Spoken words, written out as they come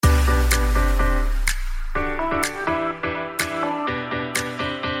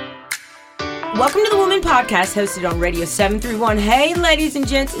Welcome to the Woman Podcast, hosted on Radio 731. Hey, ladies and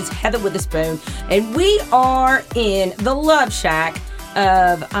gents, it's Heather with a Spoon, and we are in the Love Shack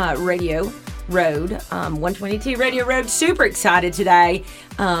of Radio Road, 122 Radio Road. Super excited today.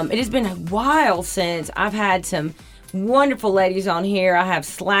 It has been a while since I've had some wonderful ladies on here. I have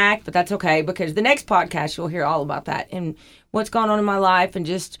slacked, but that's okay, because the next podcast you'll hear all about that and what's going on in my life and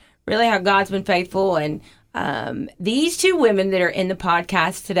just really how God's been faithful. And these two women that are in the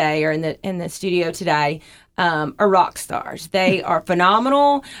podcast today, or in the studio today, are rock stars. They are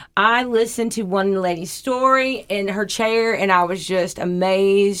phenomenal. I listened to one lady's story in her chair, and I was just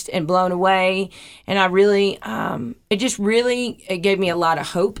amazed and blown away. And I really, it gave me a lot of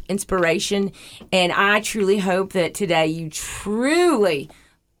hope, inspiration, and I truly hope that today you truly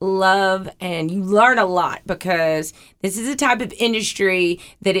love and you learn a lot, because this is a type of industry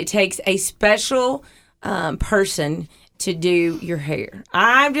that it takes a special person to do your hair.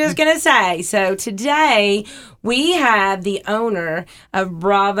 I'm just going to say. So today we have the owner of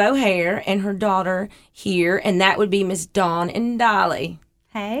Bravo Hair and her daughter here, and that would be Miss Dawn and Dolly.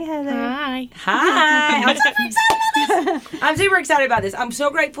 Hey, Heather. Hi. I'm super excited about this. I'm super excited about this. I'm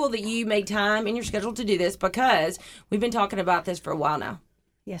so grateful that you made time in your schedule to do this, because we've been talking about this for a while now.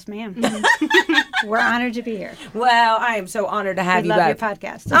 Yes, ma'am. We're honored to be here. Well, I am so honored to have we you love both. your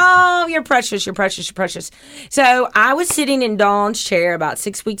podcast. Oh, you're precious. You're precious. You're precious. So I was sitting in Dawn's chair about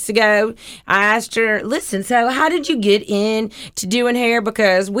 6 weeks ago. I asked her, listen, so how did you get in to doing hair?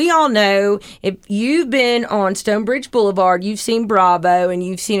 Because we all know if you've been on Stonebridge Boulevard, you've seen Bravo, and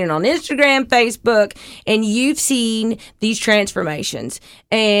you've seen it on Instagram, Facebook, and you've seen these transformations.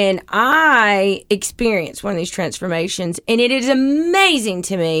 And I experienced one of these transformations, and it is amazing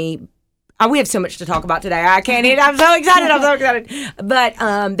to me. We have so much to talk about today. I can't eat. I'm so excited. I'm so excited.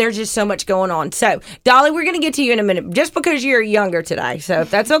 But there's just so much going on. So, Dolly, we're going to get to you in a minute, just because you're younger today. So, if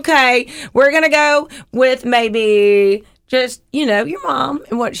that's okay, we're going to go with maybe just, your mom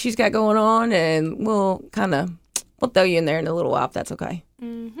and what she's got going on. And we'll throw you in there in a little while, if that's okay.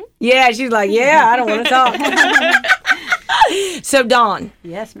 Mm-hmm. Yeah, she's like, I don't want to talk. So, Dawn.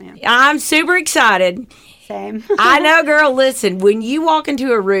 Yes, ma'am. I'm super excited. Same. I know, girl. Listen, when you walk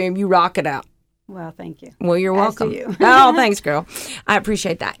into a room, you rock it out. Well, thank you. Well, you're welcome. As do you. Oh, thanks, girl. I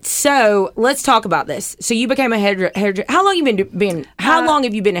appreciate that. So let's talk about this. So you became a hairdresser. How long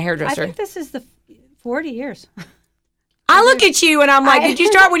have you been a hairdresser? I think this is the 40 years. I look at you and I'm like, did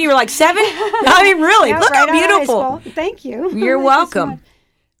you start when you were like 7? I mean, really? Yeah, look right how beautiful. Thank you. You're welcome.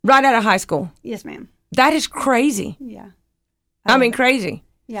 Right out of high school. Yes, ma'am. That is crazy. Yeah. I mean, crazy.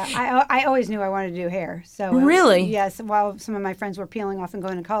 Yeah, I always knew I wanted to do hair. So really? Yes. While some of my friends were peeling off and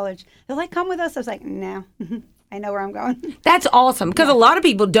going to college, they're like, "Come with us." I was like, "No, I know where I'm going." That's awesome, because a lot of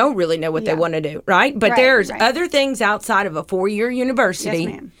people don't really know what they want to do, right? But there's other things outside of a 4-year university,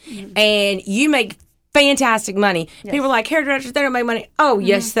 yes, ma'am. Mm-hmm. And you make fantastic money. Yes. People are like, hairdressers, they don't make money. Oh,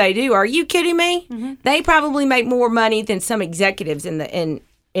 yes, they do. Are you kidding me? Mm-hmm. They probably make more money than some executives in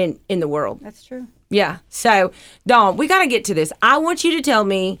the world. That's true. Yeah. So, Dawn, we got to get to this. I want you to tell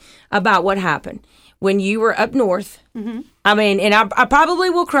me about what happened when you were up north. Mm-hmm. I mean, and I probably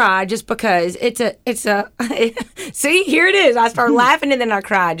will cry just because it's a see, here it is. I start laughing and then I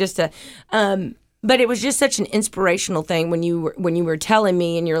cry but it was just such an inspirational thing when you were telling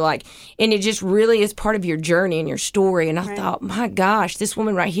me, and you're like, and it just really is part of your journey and your story. And I thought, my gosh, this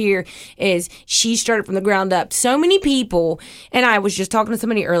woman right here she started from the ground up. So many people, and I was just talking to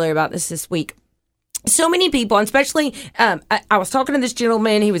somebody earlier about this week. So many people, and especially, I was talking to this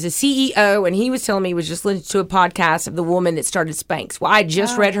gentleman. He was a CEO, and he was telling me he was just listening to a podcast of the woman that started Spanx. Well, I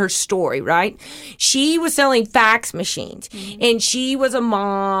just read her story, right? She was selling fax machines, and she was a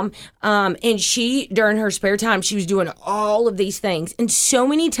mom, and she, during her spare time, she was doing all of these things. And so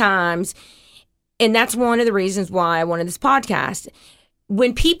many times, and that's one of the reasons why I wanted this podcast,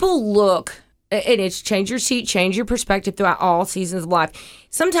 when people look, and it's change your seat, change your perspective throughout all seasons of life.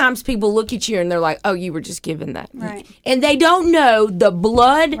 Sometimes people look at you and they're like, oh, you were just given that. Right. And they don't know the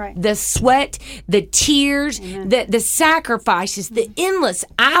blood, right. the sweat, the tears, the sacrifices, the endless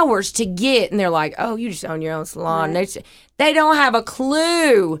hours to get. And they're like, oh, you just own your own salon. Right. They don't have a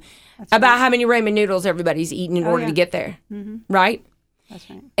clue about how many ramen noodles everybody's eating in order to get there. Mm-hmm. Right? That's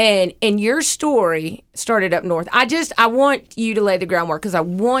right. And your story started up north. I want you to lay the groundwork, because I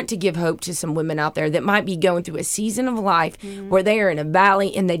want to give hope to some women out there that might be going through a season of life where they are in a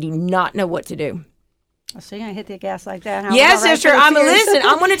valley and they do not know what to do. So you're going to hit the gas like that? Yes, sister. I'm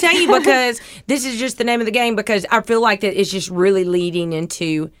going to tell you, because this is just the name of the game, because I feel like that it's just really leading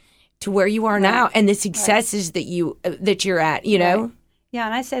into where you are now and the successes that you're at, you know? Yeah,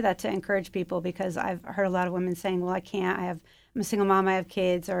 and I say that to encourage people because I've heard a lot of women saying, well, I can't. I'm a single mom. I have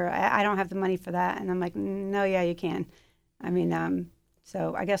kids, or I don't have the money for that. And I'm like, no, yeah, you can. I mean,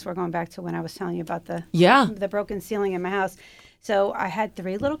 so I guess we're going back to when I was telling you about the broken ceiling in my house. So I had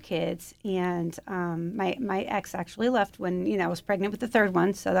 3 little kids, and my ex actually left when, I was pregnant with the third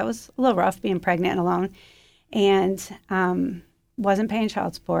one. So that was a little rough being pregnant and alone, and wasn't paying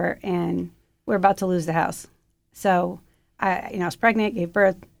child support, and we're about to lose the house. So I was pregnant, gave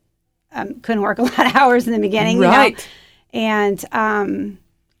birth, couldn't work a lot of hours in the beginning, right? And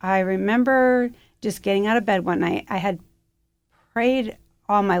I remember just getting out of bed one night. I had prayed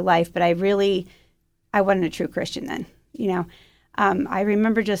all my life, but I wasn't a true Christian then, I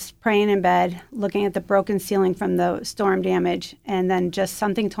remember just praying in bed, looking at the broken ceiling from the storm damage, and then just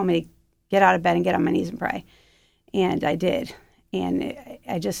something told me to get out of bed and get on my knees and pray. And I did. And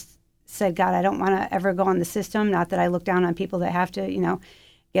I just said, God, I don't want to ever go on the system. Not that I look down on people that have to,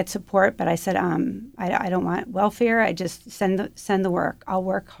 get support, but I said, I don't want welfare. I just send the work. I'll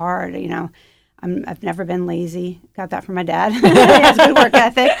work hard. I've never been lazy. Got that from my dad. He has good work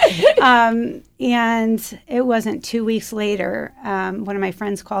ethic. And it wasn't 2 weeks later, one of my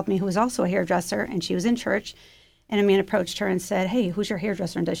friends called me, who was also a hairdresser, and she was in church. And a man approached her and said, hey, who's your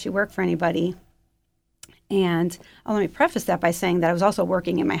hairdresser, and does she work for anybody? And let me preface that by saying that I was also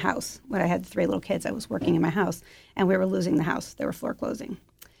working in my house. When I had 3 little kids, I was working in my house, and we were losing the house. They were floor-closing.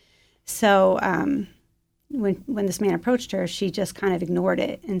 So when this man approached her, she just kind of ignored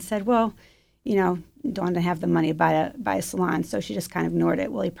it and said, well, don't have the money to buy a salon. So she just kind of ignored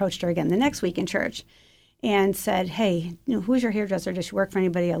it. Well, he approached her again the next week in church and said, hey, who's your hairdresser? Does she work for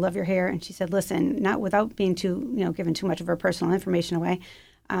anybody? I love your hair. And she said, listen, not without being giving too much of her personal information away.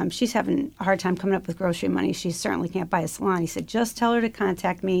 She's having a hard time coming up with grocery money. She certainly can't buy a salon. He said, just tell her to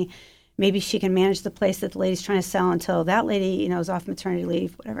contact me. Maybe she can manage the place that the lady's trying to sell until that lady, is off maternity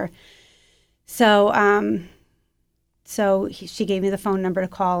leave, whatever. So, she gave me the phone number to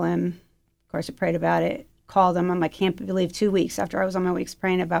call him. Of course, I prayed about it, called him. I can't believe 2 weeks after I was on my weeks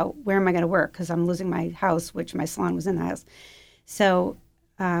praying about where am I going to work because I'm losing my house, which my salon was in the house. So,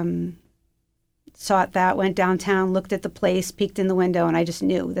 sought that, went downtown, looked at the place, peeked in the window, and I just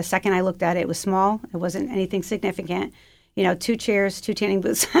knew. The second I looked at it, it was small. It wasn't anything significant. 2 chairs, 2 tanning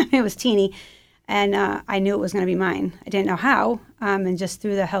booths. It was teeny. And I knew it was going to be mine. I didn't know how. And just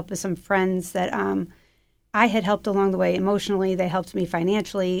through the help of some friends that I had helped along the way emotionally, they helped me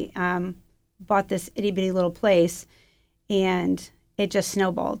financially, bought this itty-bitty little place, and it just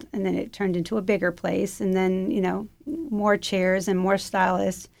snowballed. And then it turned into a bigger place, and then, more chairs and more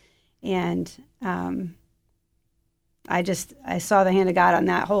stylists. And I saw the hand of God on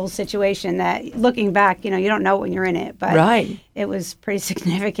that whole situation that looking back, you don't know when you're in it, but right. It was pretty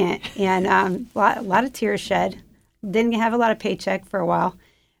significant. And a lot of tears shed. Didn't have a lot of paycheck for a while,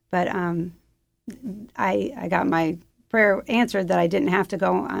 but I got my prayer answered that I didn't have to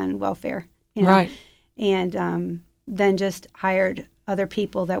go on welfare. Right. And then just hired other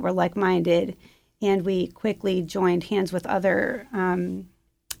people that were like-minded, and we quickly joined hands with other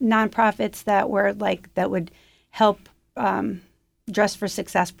nonprofits that would help Dress for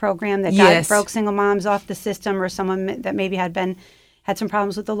Success program that yes. broke single moms off the system, or someone that maybe had some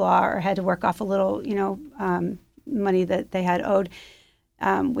problems with the law or had to work off a little, money that they had owed.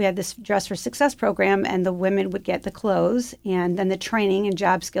 We had this Dress for Success program, and the women would get the clothes and then the training and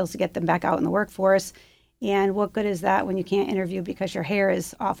job skills to get them back out in the workforce. And what good is that when you can't interview because your hair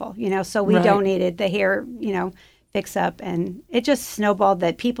is awful, So we right. donated the hair, fix up, and it just snowballed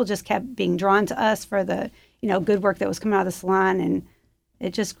that people just kept being drawn to us for the, good work that was coming out of the salon, and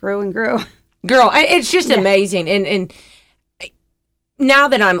it just grew and grew. Girl, it's just amazing. And now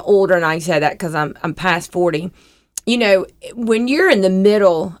that I'm older, and I say that because I'm past 40, when you're in the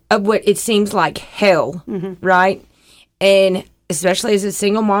middle of what it seems like hell, mm-hmm. right? And especially as a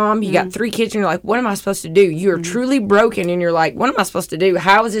single mom, you got 3 kids, and you're like, what am I supposed to do? You're mm-hmm. truly broken, and you're like, what am I supposed to do?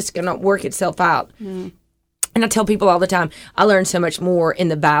 How is this going to work itself out? Mm-hmm. And I tell people all the time, I learn so much more in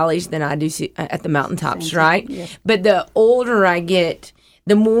the valleys than I do at the mountaintops, right? Yeah. But the older I get,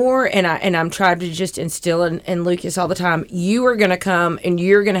 the more, and I'm trying to just instill in Lucas all the time, you are going to come and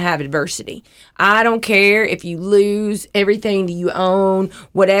you're going to have adversity. I don't care if you lose everything that you own,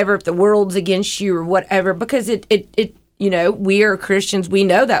 whatever, if the world's against you or whatever, because it we are Christians. We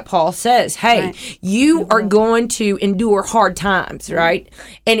know that Paul says, hey, right. you are going to endure hard times, right?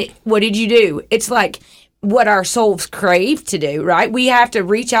 And what did you do? It's like what our souls crave to do, right? We have to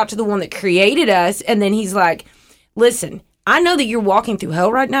reach out to the one that created us, and then he's like, listen, I know that you're walking through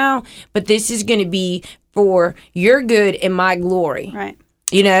hell right now, but this is going to be for your good and my glory. Right.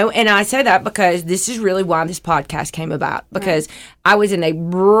 You know, and I say that because this is really why this podcast came about. Because I was in a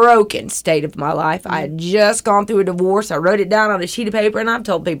broken state of my life. I had just gone through a divorce. I wrote it down on a sheet of paper, and I've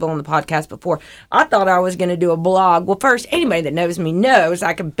told people on the podcast before, I thought I was going to do a blog. Well, first, anybody that knows me knows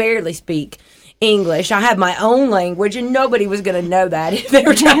I can barely speak English. I have my own language, and nobody was going to know that if they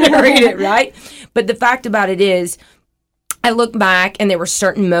were trying to read it, right? But the fact about it is, I look back and there were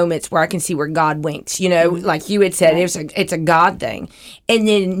certain moments where I can see where God winks, you know, like you had said, it's a God thing. And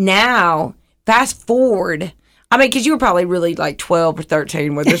then now, fast forward, I mean, because you were probably really like 12 or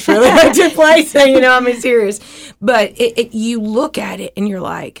 13 when this really took place, you know, I mean, serious. But you look at it and you're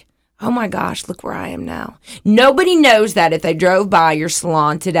like, oh my gosh, look where I am now. Nobody knows that if they drove by your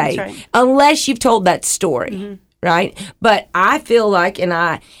salon today, unless you've told that story. Right? But I feel like,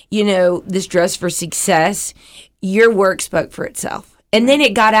 this Dress for Success, your work spoke for itself. And then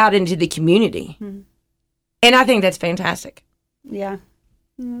it got out into the community. And I think that's fantastic. Yeah.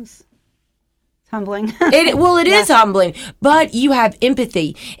 It's humbling. It is humbling. But you have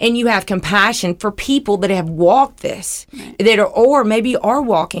empathy and you have compassion for people that have walked this, that are, or maybe are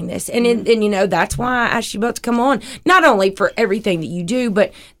walking this. And, that's why I asked you both to come on. Not only for everything that you do,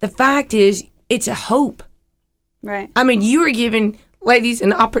 but the fact is, it's a hope. Right. I mean, you are giving ladies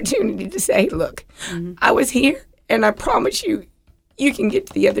an opportunity to say, look, I was here, and I promise you, you can get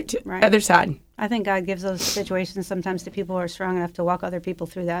to the other side. I think God gives those situations sometimes to people who are strong enough to walk other people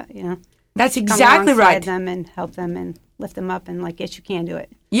through that, you know. That's exactly right. Come alongside them and help them and lift them up and yes, you can do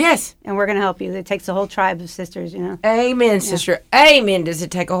it. Yes. And we're going to help you. It takes a whole tribe of sisters, you know. Amen, sister. Amen. Does it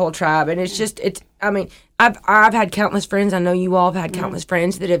take a whole tribe? And I've had countless friends. I know you all have had countless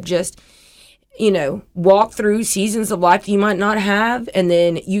friends that have just, walk through seasons of life that you might not have, and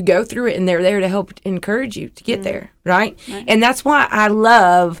then you go through it, and they're there to help encourage you to get there, right? And that's why I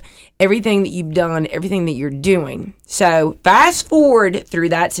love everything that you've done, everything that you're doing. So fast forward through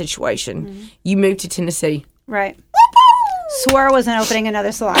that situation, you moved to Tennessee. Right. Swore I wasn't opening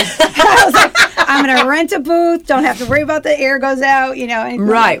another salon. I was like, I'm going to rent a booth, don't have to worry about the air goes out,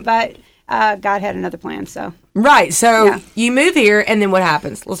 Right. But God had another plan, so. Right. So you move here, and then what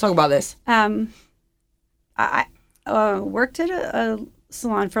happens? Let's talk about this. I worked at a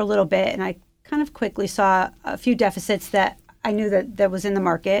salon for a little bit, and I kind of quickly saw a few deficits that I knew that was in the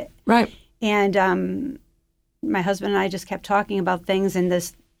market. Right. And my husband and I just kept talking about things, and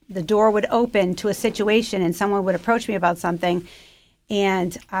the door would open to a situation, and someone would approach me about something,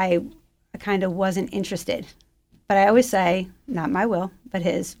 and I kind of wasn't interested. But I always say, not my will, but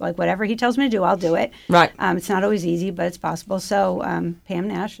his. Like, whatever he tells me to do, I'll do it. Right. It's not always easy, but it's possible. So Pam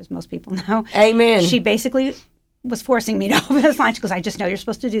Nash, as most people know. Amen. She basically was forcing me to open this line. She goes, I just know you're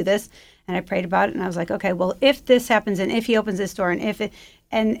supposed to do this. And I prayed about it, and I was like, okay, well, if this happens, and if he opens this door, and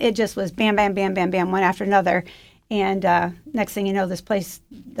it just was bam, bam, bam, bam, bam, one after another. And next thing you know, this place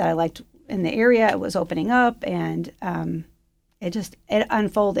that I liked in the area, it was opening up, and it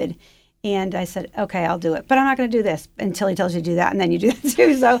unfolded. And I said, okay, I'll do it. But I'm not going to do this until he tells you to do that, and then you do that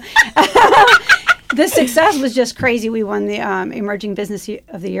too. So the success was just crazy. We won the Emerging Business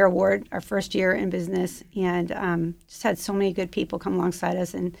of the Year award, our first year in business, and just had so many good people come alongside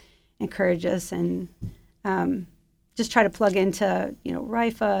us and encourage us, and just try to plug into,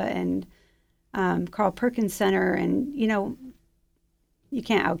 RIFA and Carl Perkins Center, and, you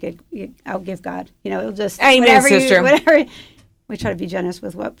can't outgive God. It'll just, amen, sister. Whatever. We try to be generous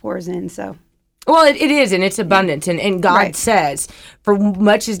with what pours in, so. Well, it is, and it's abundance, and God says, "For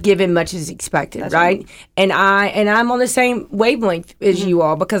much is given, much is expected." That's right? And I'm on the same wavelength as you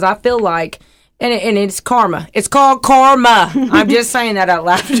all, because I feel like, and it's karma. It's called karma. I'm just saying that out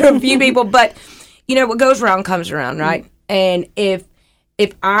loud to a few people, but what goes around comes around, right? And if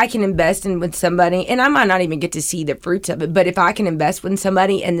I can invest with somebody, and I might not even get to see the fruits of it, but if I can invest with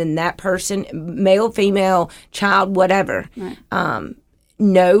somebody, and then that person, male, female, child, whatever,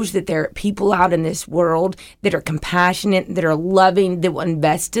 knows that there are people out in this world that are compassionate, that are loving, that will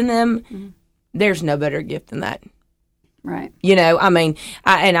invest in them, there's no better gift than that. Right.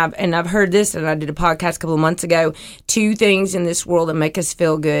 I've heard this, and I did a podcast a couple of months ago. 2 things in this world that make us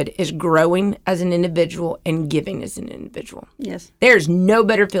feel good is growing as an individual and giving as an individual. Yes. There's no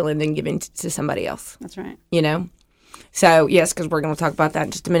better feeling than giving to somebody else. That's right. So, yes, because we're going to talk about that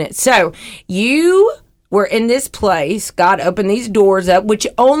in just a minute. So, you were in this place. God opened these doors up, which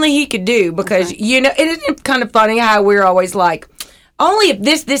only He could do, because, it isn't kind of funny how we're always like, only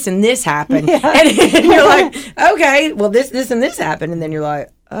if this, and this happened. Yeah. And you're like, okay, well, this, and this happened. And then you're like,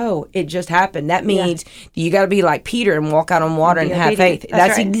 oh, it just happened. That means you got to be like Peter and walk out on water and have faith.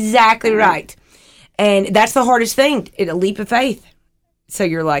 That's right. Exactly right. And that's the hardest thing, a leap of faith. So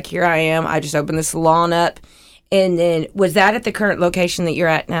you're like, here I am. I just opened the salon up. And then, was that at the current location that you're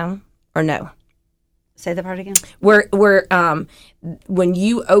at now, or no? Say the part again. Where when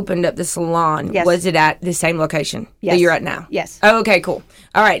you opened up the salon, Yes. was it at the same location Yes. that you're at now? Yes. Oh, okay, cool.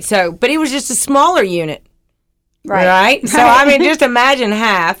 All right, so, but it was just a smaller unit. Right? So, I mean, just imagine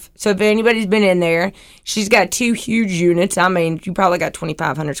half. So, if anybody's been in there, she's got 2 huge units. I mean, you probably got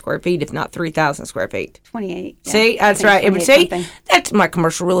 2,500 square feet, if not 3,000 square feet. 28. Yeah. See, that's right. 28 See, something. that's my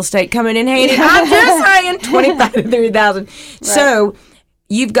commercial real estate coming in handy. I'm just saying, 25 to 3,000. So,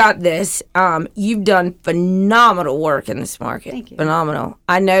 you've got this. You've done phenomenal work in this market. Thank you. Phenomenal.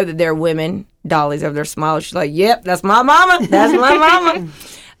 I know that there are women. Dolly's over there smiling. She's like, "Yep, that's my mama. That's my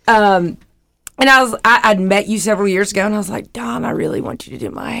mama." And I'd met you several years ago, and I was like, "Dawn, I really want you to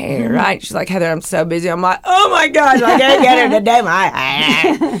do my hair, right?" She's like, "Heather, I'm so busy." I'm like, "Oh my gosh, I can't get her to do my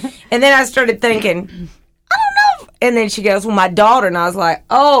hair." And then I started thinking, I don't know. And then she goes, "Well, my daughter," and I was like,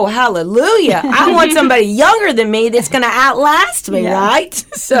 "Oh, hallelujah! I want somebody younger than me that's going to outlast me, right?"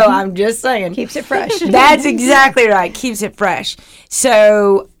 So I'm just saying, Keeps it fresh. That's exactly right. Keeps it fresh.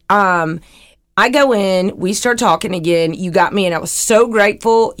 So, I go in, we start talking again. You got me, and I was so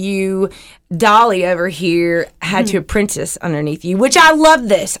grateful. Dolly over here had to apprentice underneath you, which I love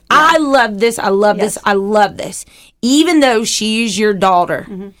this. Yeah. I love this. I love this. I love this. Even though she is your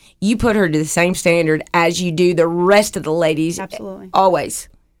daughter, you put her to the same standard as you do the rest of the ladies. Absolutely. Always.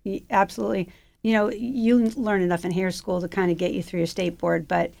 Absolutely. You know, you learn enough in hair school to kind of get you through your state board,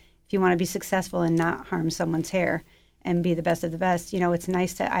 but if you want to be successful and not harm someone's hair and be the best of the best, you know, it's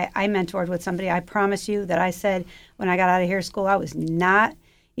nice to, I mentored with somebody. I promise you that I said when I got out of hair school, I was not,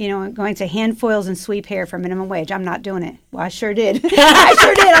 you know, going to hand foils and sweep hair for minimum wage. I'm not doing it. Well, I sure did. I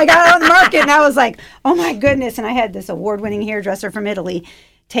sure did. I got on the market and I was like, oh my goodness. And I had this award-winning hairdresser from Italy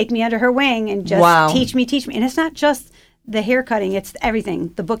take me under her wing and just teach me. And it's not just the hair cutting, it's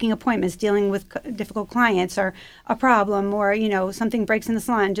everything. The booking appointments, dealing with difficult clients or a problem or, you know, something breaks in the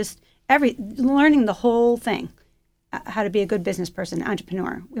salon, just learning the whole thing. How to be a good business person,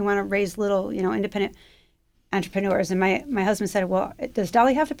 entrepreneur. We want to raise little, you know, independent entrepreneurs. And my husband said, well, does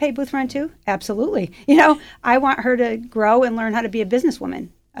Dolly have to pay booth rent too? Absolutely. You know, I want her to grow and learn how to be a businesswoman.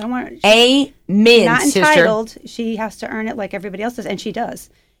 I don't want her. Amen, not sister. entitled. She has to earn it like everybody else does, and she does.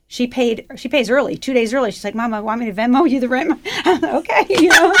 She pays early, 2 days early. She's like, Mama, want me to Venmo you the rent? Okay, you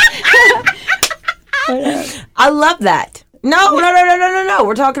know. But, I love that. No.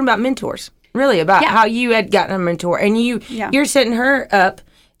 We're talking about mentors. Really, about how you had gotten a mentor, and you're setting her up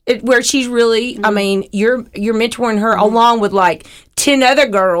where she's really, I mean, you're mentoring her along with like 10 other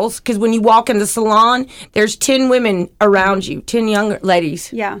girls, because when you walk in the salon, there's 10 women around you, 10 young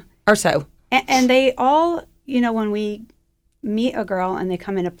ladies or so. And they all, you know, when we meet a girl and they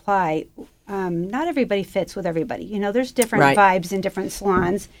come and apply, not everybody fits with everybody. You know, there's different vibes in different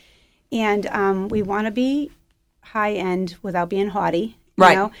salons, and we want to be high-end without being haughty,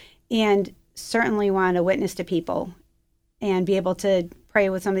 you know, and certainly want to witness to people and be able to pray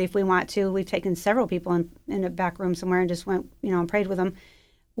with somebody if we want to. We've taken several people in a back room somewhere and just went, you know, and prayed with them.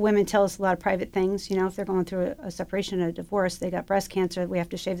 Women tell us a lot of private things. You know, if they're going through a separation, a divorce, they got breast cancer, we have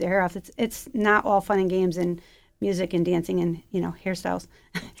to shave their hair off. It's not all fun and games and music and dancing and, you know, hairstyles.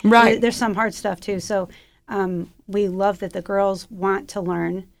 Right. There's some hard stuff too. So we love that the girls want to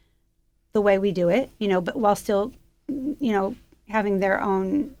learn the way we do it, you know, but while still, you know, having their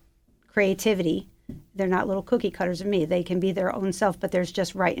own creativity. They're not little cookie cutters of me. They can be their own self, but there's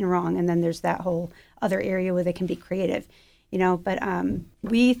just right and wrong, and then there's that whole other area where they can be creative, you know. But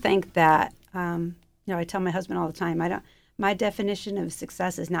we think that, you know, I tell my husband all the time, my definition of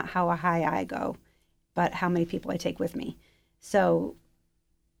success is not how high I go, but how many people I take with me. So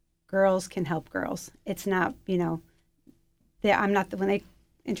girls can help girls. It's not, you know, when they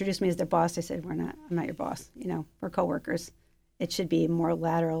introduced me as their boss, I said, I'm not your boss, you know, we're coworkers. It should be more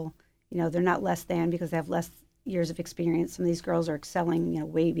lateral. You know, they're not less than because they have less years of experience. Some of these girls are excelling, you know,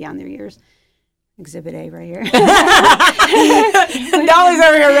 way beyond their years. Exhibit A right here. Dolly's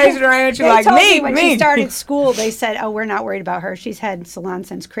over here raising her hand. She's like, me. When she started school, they said, oh, we're not worried about her. She's had salon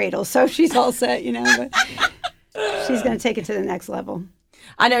since cradle, so she's all set, you know. But she's going to take it to the next level.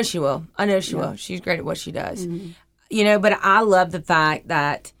 I know she will. Will. She's great at what she does. Mm-hmm. You know, but I love the fact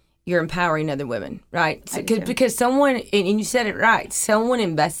that you're empowering other women, right? Because someone, and you said it right, someone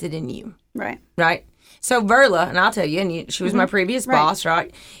invested in you. Right? So Verla, and I'll tell you, and she was my previous boss,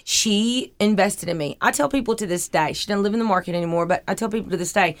 right? She invested in me. I tell people to this day, she doesn't live in the market anymore, but I tell people to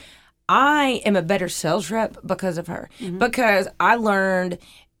this day, I am a better sales rep because of her. Mm-hmm. Because I learned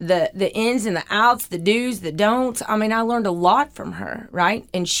the ins and the outs, the do's, the don'ts. I mean, I learned a lot from her, right?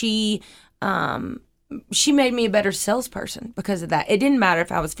 And she she made me a better salesperson because of that. It didn't matter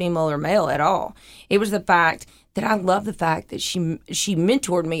if I was female or male at all. It was the fact that I love the fact that she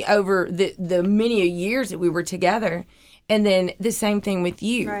mentored me over the many years that we were together. And then the same thing with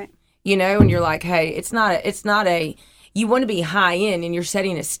you, Right. you know, and you're like, hey, it's not a, you want to be high end and you're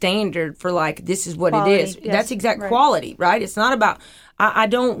setting a standard for like, this is what Quality, it is. yes, That's exact right. quality, right? It's not about, I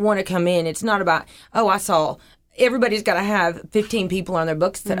don't want to come in. It's not about, oh, I saw everybody's got to have 15 people on their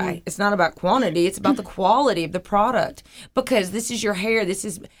books today. Mm-hmm. It's not about quantity. It's about the quality of the product, because this is your hair. This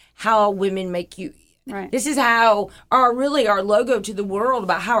is how women make you. Right. This is how our logo to the world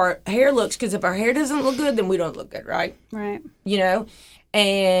about how our hair looks. Because if our hair doesn't look good, then we don't look good, right? Right. You know,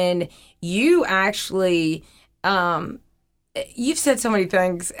 and you actually, you've said so many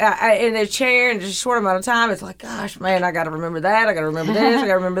things in a chair in just a short amount of time. It's like, gosh, man, I got to remember that. I got to remember this. I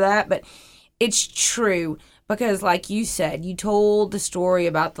got to remember that. But it's true. Because like you said, you told the story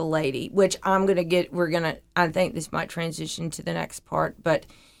about the lady, which I think this might transition to the next part, but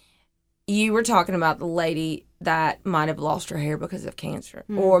you were talking about the lady that might have lost her hair because of cancer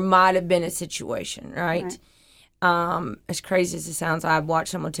or might have been a situation, right? As crazy as it sounds, I've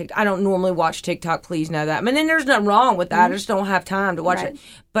watched some on TikTok. I don't normally watch TikTok, please know that. I mean, then there's nothing wrong with that. I just don't have time to watch it.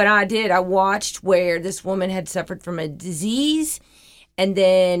 But I did. I watched where this woman had suffered from a disease, and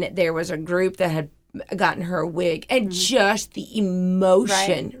then there was a group that had gotten her a wig, and just the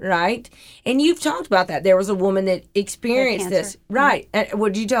emotion, right? And you've talked about that. There was a woman that experienced this, right? And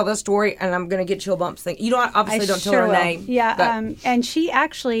would you tell the story? And I'm going to get chill bumps. You don't obviously don't tell her name. Yeah, but. And she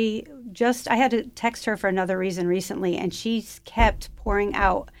actually I had to text her for another reason recently, and she kept pouring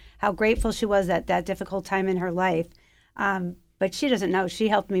out how grateful she was at that difficult time in her life. But she doesn't know. She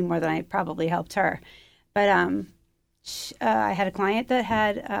helped me more than I probably helped her. But I had a client that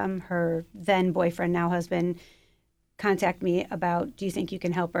had her then boyfriend, now husband, contact me about, do you think you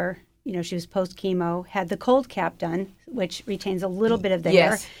can help her? You know, she was post chemo, had the cold cap done, which retains a little bit of the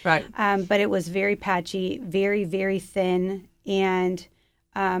hair. Right. But it was very patchy, very, very thin. And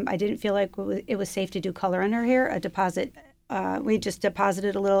I didn't feel like it was safe to do color in her hair. A deposit, we just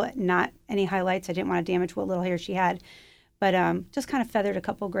deposited a little, not any highlights. I didn't want to damage what little hair she had. But just kind of feathered a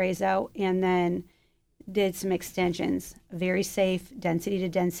couple grays out, and then did some extensions. Very safe, density to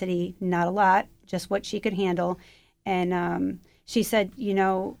density, not a lot, just what she could handle. And she said, you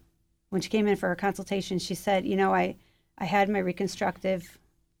know, when she came in for her consultation, she said, you know, I had my reconstructive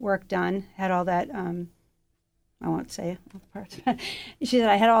work done, had all that, I won't say all the parts. She said,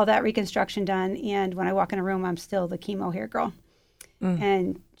 I had all that reconstruction done, and when I walk in a room, I'm still the chemo hair girl.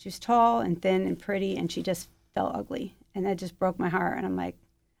 And she was tall and thin and pretty, and she just felt ugly. And that just broke my heart. And I'm like,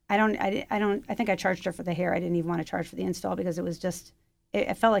 I think I charged her for the hair. I didn't even want to charge for the install because it was just,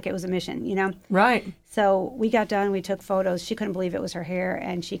 it felt like it was a mission, you know? Right. So we got done, we took photos. She couldn't believe it was her hair,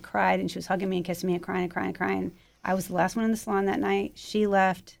 and she cried, and she was hugging me and kissing me and crying and crying and crying. I was the last one in the salon that night. She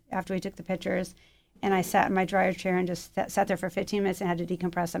left after we took the pictures, and I sat in my dryer chair and just sat there for 15 minutes and had to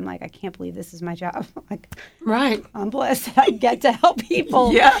decompress. I'm like, I can't believe this is my job. Like, right. I'm blessed that I get to help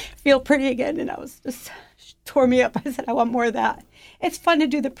people feel pretty again. And I was just, tore me up. I said, I want more of that. It's fun to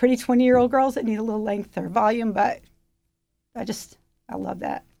do the pretty 20-year-old girls that need a little length or volume, but I love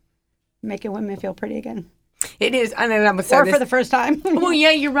that. Making women feel pretty again. It is. I know I'm going to say or this. for the first time. Well,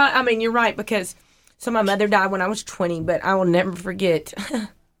 yeah, you're right. I mean, you're right, because my mother died when I was 20, but I will never forget.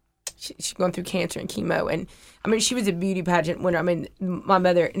 She's going through cancer and chemo. And, I mean, she was a beauty pageant winner. I mean, my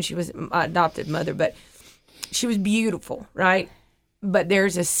mother, and she was my adopted mother, but she was beautiful, right? But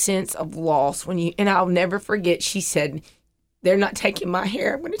there's a sense of loss and I'll never forget, she said, they're not taking my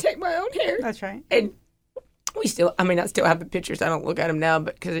hair. I'm going to take my own hair. That's right. And I still have the pictures. I don't look at them now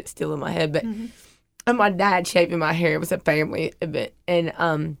because it's still in my head. But and my dad shaving my hair. It was a family event.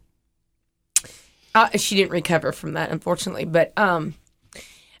 And she didn't recover from that, unfortunately. But,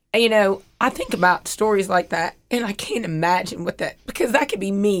 you know, I think about stories like that, and I can't imagine because that could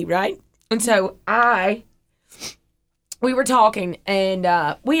be me, right? And so we were talking, and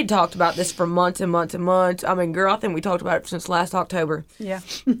we had talked about this for months and months and months. I mean, girl, I think we talked about it since last October. Yeah.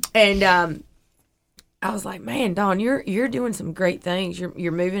 And I was like, man, Dawn, you're doing some great things.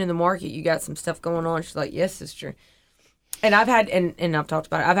 You're moving in the market. You got some stuff going on. She's like, yes, sister. And I've had, and I've talked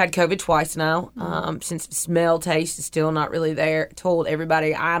about it, I've had COVID twice now. Since the smell, taste is still not really there. Told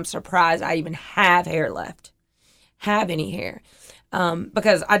everybody I'm surprised I even have hair left. Have any hair.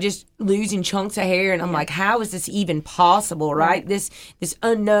 Because I just losing chunks of hair, and I'm like, how is this even possible, right? This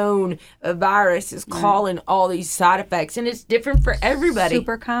unknown virus is calling all these side effects, and it's different for everybody.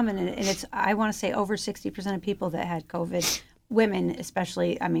 Super common, and it's, I want to say, over 60% of people that had COVID, women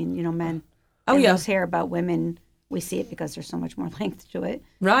especially, I mean, you know, men, lose hair about women we see it because there's so much more length to it.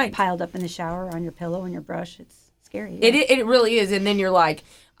 Right. Piled up in the shower on your pillow and your brush. It's scary. Yeah. It really is. And then you're like,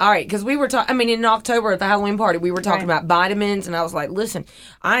 all right, because we were talking, I mean, in October at the Halloween party, we were talking about vitamins, and I was like, listen,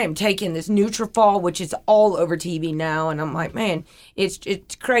 I am taking this Nutrafol, which is all over TV now, and I'm like, man, it's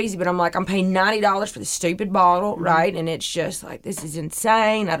crazy, but I'm like, I'm paying $90 for this stupid bottle, right? And it's just like, this is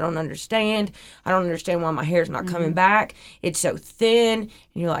insane. I don't understand. I don't understand why my hair's not coming back. It's so thin. And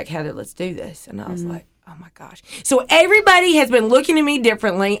you're like, Heather, let's do this. And I was like, oh my gosh. So everybody has been looking at me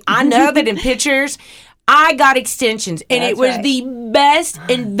differently. I know that in pictures, I got extensions, and it was the best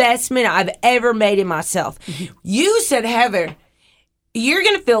investment I've ever made in myself. You said, Heather, you're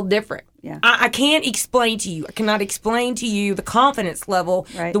going to feel different. Yeah. I can't explain to you. I cannot explain to you the confidence level,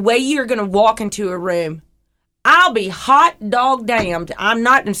 Right. the way you're going to walk into a room. I'll be hot dog damned.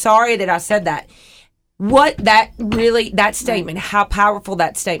 I'm sorry that I said that. That statement, how powerful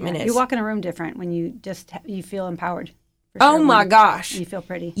that statement is. You walk in a room different when you you feel empowered. Oh my gosh. You feel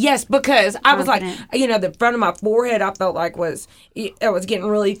pretty. Yes, because I was like, Confident. the front of my forehead I felt like was getting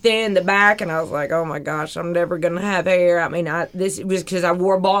really thin, the back, and I was like, oh my gosh, I'm never going to have hair. I mean, this was because I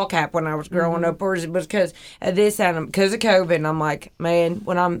wore a ball cap when I was growing up, or it was because of this and because of COVID, and I'm like, man,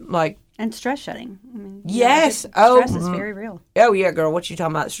 when I'm like. And stress shedding. I mean, Yes. Stress is very real. Oh yeah, girl, what you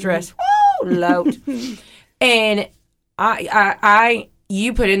talking about? Stress. Woo, load. And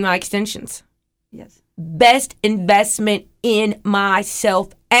you put in my extensions. Yes. Best investment in myself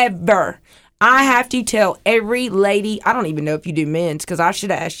ever. I have to tell every lady, I don't even know if you do men's, because I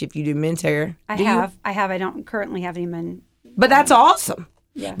should have asked you if you do men's hair. I have. I don't currently have any men. But that's awesome.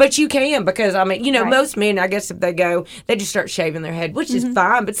 Yeah. But you can, because, I mean, Right. most men, I guess if they go, they just start shaving their head, which is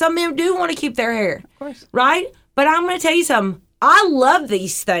fine. But some men do want to keep their hair. Of course. Right? But I'm going to tell you something. I love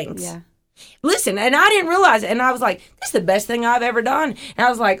these things. Yeah. Listen, and I didn't realize it. And I was like, this is the best thing I've ever done. And I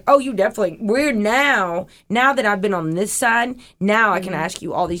was like, oh, we're now that I've been on this side, now I can ask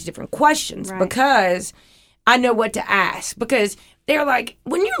you all these different questions Right. because I know what to ask. Because they're like,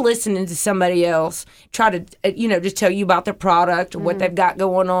 when you're listening to somebody else try to, just tell you about their product or what they've got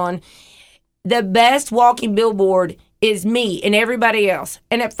going on, the best walking billboard is me and everybody else.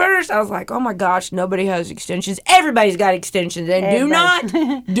 And at first I was like, oh my gosh, nobody has extensions. Everybody's got extensions. And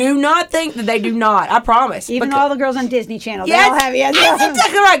do not think that they do not. I promise. Even all the girls on Disney Channel, Yes, they all have it. that's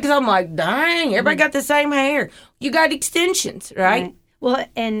exactly right. Because I'm like, dang, everybody got the same hair. You got extensions, right? Well,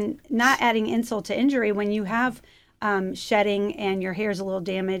 and not adding insult to injury, when you have shedding and your hair is a little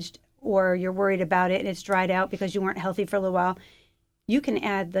damaged or you're worried about it and it's dried out because you weren't healthy for a little while, you can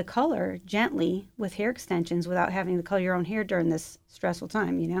add the color gently with hair extensions without having to color your own hair during this stressful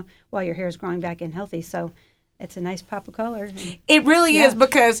time, while your hair is growing back in healthy. So it's a nice pop of color. It really is,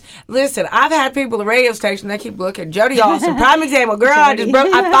 because, listen, I've had people at the radio station, they keep looking. Jody Austin, prime example. Girl, I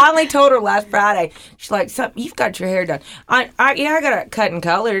finally told her last Friday. She's like, you've got your hair done. I got it cut and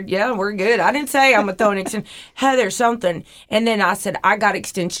colored. Yeah, we're good. I didn't say I'm a throwing extension. Heather, something. And then I said, I got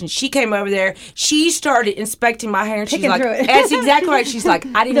extensions. She came over there. She started inspecting my hair, and she's like, that's exactly right. She's like,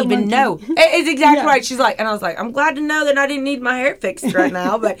 I didn't even know. It's exactly right. She's like, and I was like, I'm glad to know that I didn't need my hair fixed right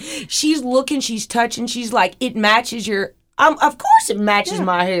now. But she's looking, she's touching, she's like, it matches your, of course it matches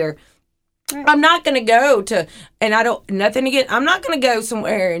my hair. Right. I'm not going to go to, and nothing again, I'm not going to go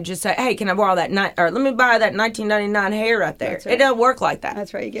somewhere and just say, hey, can I borrow that, or let me buy that $19.99 hair right there. Right. It doesn't work like that.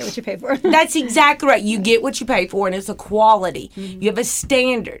 That's right. You get what you pay for. That's exactly right. You get what you pay for, and it's a quality. You have a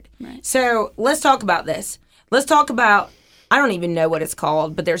standard. Right. So let's talk about this. Let's talk about, I don't even know what it's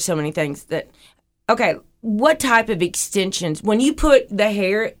called, but there's so many things that, okay, what type of extensions, when you put the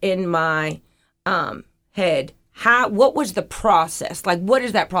hair in my head, what was the process? Like, what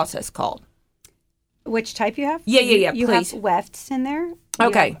is that process called? Which type you have? Yeah, you please. You have wefts in there.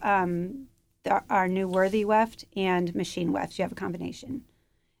 Okay. Our new Worthy weft and machine wefts. You have a combination.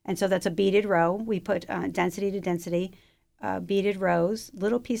 And so that's a beaded row. We put density to density, beaded rows,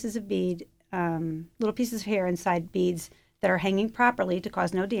 little pieces of bead, little pieces of hair inside beads that are hanging properly to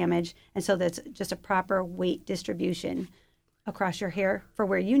cause no damage. And so that's just a proper weight distribution across your hair for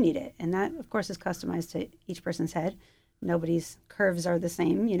where you need it. And that, of course, is customized to each person's head. Nobody's curves are the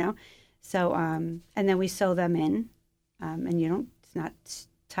same, So, and then we sew them in, and it's not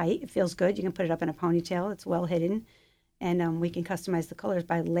tight. It feels good. You can put it up in a ponytail. It's well hidden. And we can customize the colors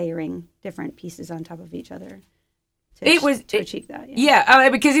by layering different pieces on top of each other to achieve that. Yeah,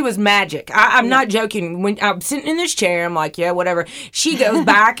 because it was magic. I'm not joking. When I'm sitting in this chair, I'm like, yeah, whatever. She goes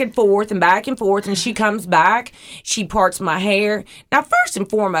back and forth, and she comes back. She parts my hair. Now, first and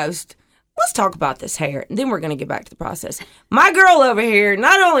foremost, let's talk about this hair, and then we're going to get back to the process. My girl over here,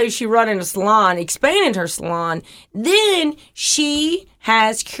 not only is she running a salon, expanding her salon, then she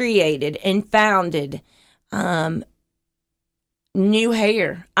has created and founded new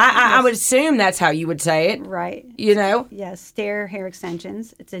hair. I would assume that's how you would say it. Right. You know? Yes, Stair Hair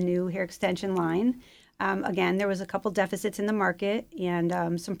Extensions. It's a new hair extension line. Again, there was a couple deficits in the market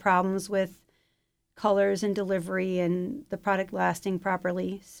and some problems with colors and delivery and the product lasting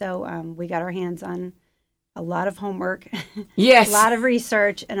properly. So we got our hands on a lot of homework, Yes. a lot of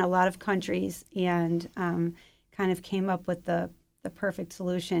research, and a lot of countries, and kind of came up with the perfect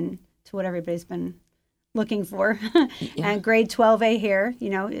solution to what everybody's been looking for. And grade 12A hair,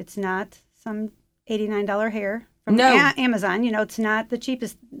 it's not some $89 hair from Amazon. It's not the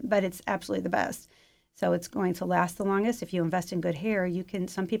cheapest, but it's absolutely the best. So it's going to last the longest. If you invest in good hair,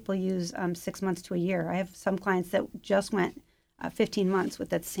 some people use 6 months to a year. I have some clients that just went 15 months with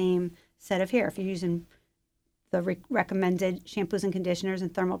that same set of hair. If you're using the recommended shampoos and conditioners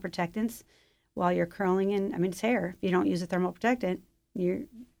and thermal protectants while you're curling it's hair. If you don't use a thermal protectant, you're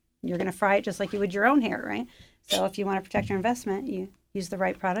going to fry it just like you would your own hair, right? So if you want to protect your investment, you use the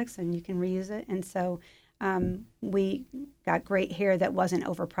right products and you can reuse it. And so we got great hair that wasn't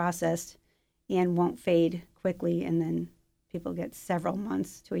over-processed and won't fade quickly, and then people get several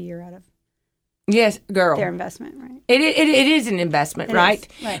months to a year out of Yes, girl. their investment, right? It is an investment, It right?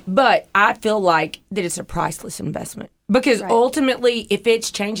 is, right. But I feel like that it's a priceless investment because Right. ultimately, if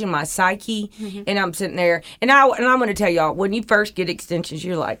it's changing my psyche, and I'm sitting there, and I'm going to tell y'all, when you first get extensions,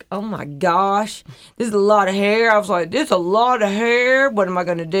 you're like, oh my gosh, this is a lot of hair. I was like, this is a lot of hair. What am I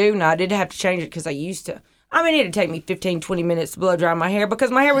going to do? Now I did have to change it because I used to. It'd take me 15, 20 minutes to blow dry my hair because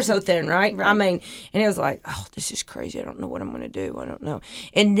my hair was so thin, right? And it was like, oh, this is crazy. I don't know what I'm going to do. I don't know.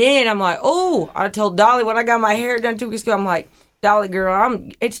 And then I'm like, I told Dolly when I got my hair done 2 weeks ago, I'm like, Dolly, girl,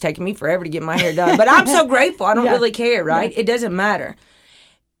 it's taking me forever to get my hair done. But I'm so grateful. I don't really care, right? Yeah. It doesn't matter.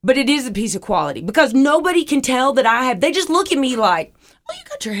 But it is a piece of quality because nobody can tell that they just look at me like, oh, you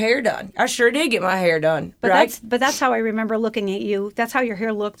got your hair done. I sure did get my hair done, right? But that's how I remember looking at you. That's how your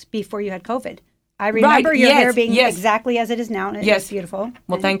hair looked before you had COVID. I remember your hair being exactly as it is now, and it's beautiful.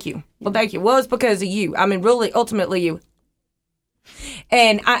 Well, thank you. Well, thank you. Well, it's because of you. Really, ultimately you.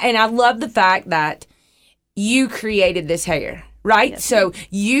 And I love the fact that you created this hair, right? Yes. So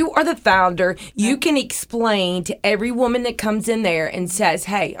you are the founder. You can explain to every woman that comes in there and says,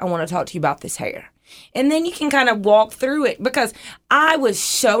 hey, I want to talk to you about this hair. And then you can kind of walk through it because I was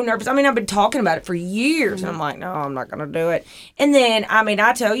so nervous. I've been talking about it for years. And I'm like, no, I'm not going to do it. And then,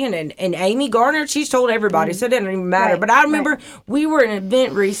 I tell you, and Amy Garner, she's told everybody, so it doesn't even matter. But I remember we were at an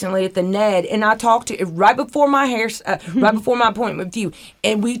event recently at the Ned, and I talked to right before my appointment with you,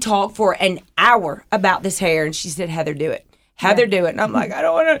 and we talked for an hour about this hair. And she said, Heather, do it. Heather, do it. And I'm like, I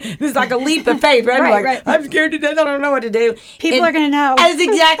don't want to. This is like a leap of faith, right? I'm scared to death. I don't know what to do. People are going to know. That's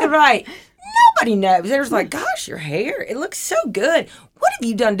exactly right. Nobody knows. They're just like, gosh, your hair, it looks so good. What have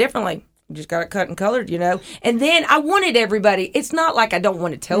you done differently? You just got it cut and colored, And then I wanted everybody, it's not like I don't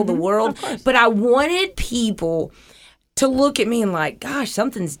want to tell the world, but I wanted people to look at me and like, gosh,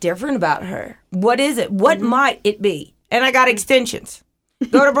 something's different about her. What is it? What might it be? And I got extensions.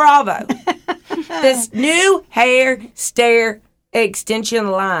 Go to Bravo. This new hair Stair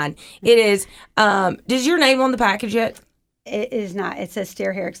extension line. It is, is your name on the package yet? It is not. It says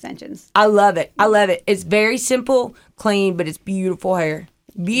Stair Hair Extensions. I love it. I love it. It's very simple, clean, but it's beautiful hair.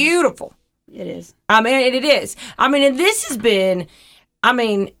 Beautiful. It is. It is. And this has been,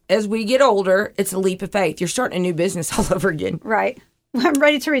 as we get older, it's a leap of faith. You're starting a new business all over again. Right. I'm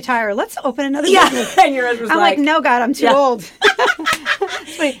ready to retire. Let's open another business. And your husband's I'm like, no, God, I'm too old.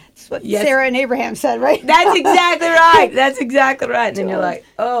 That's what Sarah and Abraham said, right? That's exactly right. That's exactly right. And then you're like,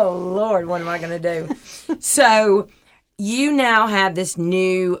 oh, Lord, what am I going to do? So you now have this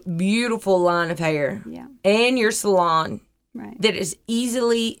new, beautiful line of hair and your salon that is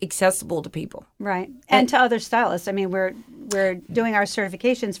easily accessible to people. Right. And to other stylists. We're doing our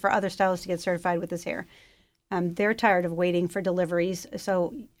certifications for other stylists to get certified with this hair. They're tired of waiting for deliveries.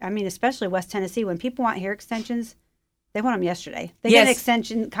 So, especially West Tennessee, when people want hair extensions, they want them yesterday. They get an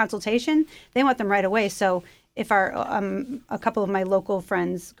extension consultation, they want them right away. So if a couple of my local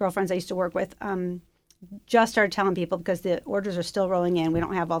girlfriends I used to work with, just started telling people because the orders are still rolling in. We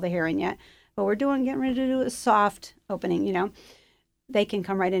don't have all the hair in yet, but we're getting ready to do a soft opening, They can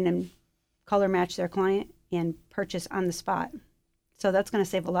come right in and color match their client and purchase on the spot. So that's going to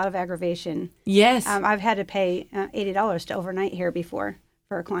save a lot of aggravation. Yes. I've had to pay $80 to overnight hair before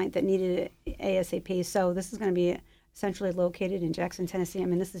for a client that needed it ASAP. So this is going to be centrally located in Jackson, Tennessee.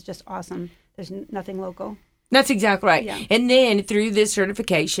 This is just awesome. There's nothing local. That's exactly right. Yeah. And then through this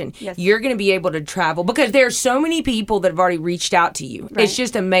certification, Yes. you're going to be able to travel because there are so many people that have already reached out to you. Right. It's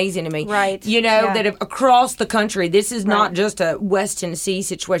just amazing to me. Right. You know, Yeah. that have, across the country, this is not Right. just a West Tennessee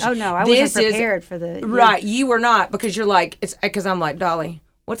situation. Oh, no, I This wasn't is- prepared for the... yeah. Right. You were not because you're like, it's because I'm like, Dolly,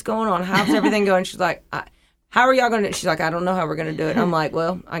 what's going on? How's everything going? She's like, how are y'all going to, she's like, I don't know how we're going to do it. I'm like,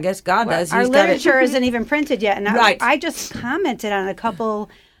 well, I guess God does. Our He's got it. literature isn't even printed yet. And Right. I just commented on a couple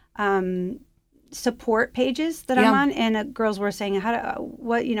support pages that Yeah. I'm on, and girls were saying,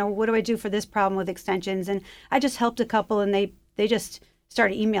 what do I do for this problem with extensions? And I just helped a couple, and they just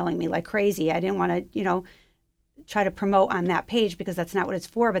started emailing me like crazy. I didn't want to, try to promote on that page because that's not what it's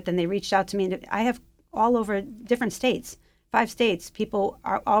for. But then they reached out to me, and I have all over different states, 5 states. People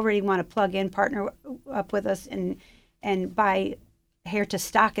already want to plug in, partner up with us, and buy hair to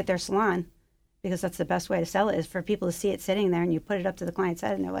stock at their salon, because that's the best way to sell it, is for people to see it sitting there and you put it up to the client's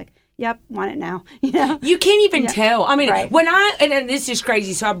head and they're like, yep, want it now. You can't even tell. I mean, Right. when and this is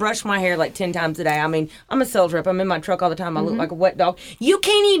crazy. So I brush my hair like 10 times a day. I mean, I'm a sales rep. I'm in my truck all the time. I look like a wet dog. You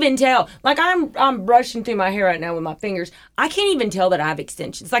can't even tell. Like I'm brushing through my hair right now with my fingers. I can't even tell that I have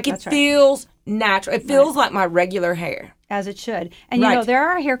extensions. Like it That's right. feels natural. It feels like my regular hair. As it should. And Right. there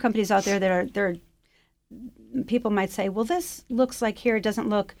are hair companies out there that are people might say, well, this looks like hair. It doesn't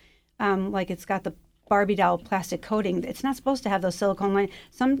look like it's got the Barbie doll plastic coating. It's not supposed to have those silicone lines.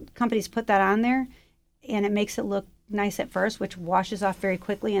 Some companies put that on there, and it makes it look nice at first, which washes off very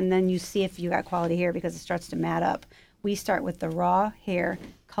quickly, and then you see if you got quality hair because it starts to mat up. We start with the raw hair,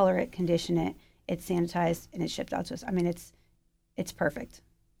 color it, condition it, it's sanitized, and it's shipped out to us. I mean, it's perfect.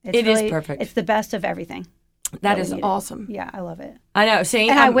 It is perfect. It's the best of everything. That we is needed. awesome. Yeah, I love it. I know. See,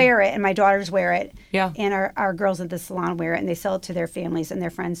 And I wear it, and my daughters wear it. Yeah. And our girls at the salon wear it, and they sell it to their families and their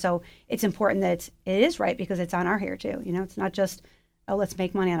friends. So it's important that it is right because it's on our hair too. It's not just, oh, let's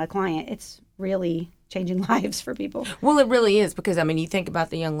make money on a client. It's really changing lives for people. Well, it really is because, I mean, you think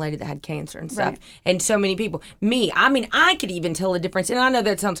about the young lady that had cancer and stuff, Right. and so many people. Me, I mean, I could even tell the difference. And I know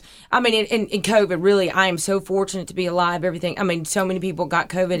that sounds, I mean, in COVID, really, I am so fortunate to be alive, everything. I mean, so many people got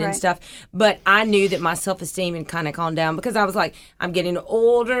COVID and Right. stuff, but I knew that my self-esteem had kind of calmed down because I was like, I'm getting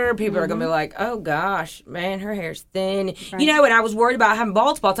older. People are going to be like, oh, gosh, man, her hair's thin. Right. And I was worried about having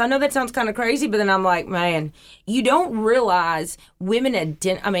bald spots. I know that sounds kind of crazy, but then I'm like, man, you don't realize women,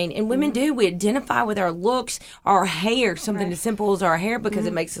 and women do, we identify with our looks, our hair, something Right. as simple as our hair, because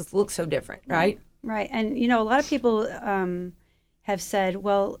it makes us look so different, right? Right. And, a lot of people have said,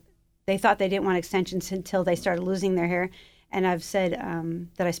 well, they thought they didn't want extensions until they started losing their hair. And I've said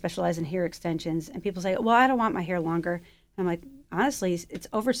that I specialize in hair extensions. And people say, well, I don't want my hair longer. And I'm like, honestly, it's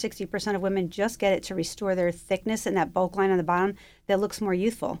over 60% of women just get it to restore their thickness and that bulk line on the bottom that looks more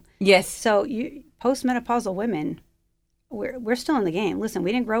youthful. Yes. So postmenopausal women, we're still in the game. Listen,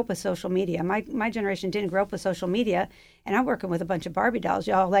 we didn't grow up with social media. My generation didn't grow up with social media, and I'm working with a bunch of Barbie dolls,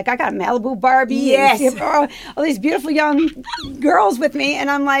 y'all. Like, I got Malibu Barbie, Yes. and all these beautiful young girls with me, and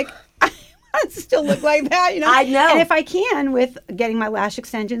I'm like, I want to still look like that, I know. And if I can, with getting my lash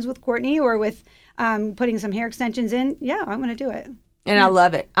extensions with Courtney, or with putting some hair extensions in, yeah, I'm going to do it. And I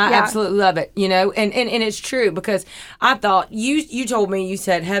love it. I Yeah. absolutely love it, and it's true because I thought, you told me, you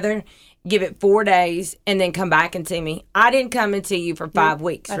said, Heather, give it 4 days and then come back and see me. I didn't come and see you for 5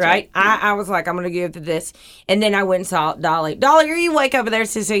 weeks, that's right? right. I was like, I'm going to give it this. And then I went and saw Dolly. Dolly, are you awake over there,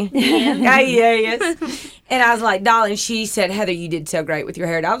 sissy? Yeah. Yes. And I was like, Dolly, and she said, Heather, you did so great with your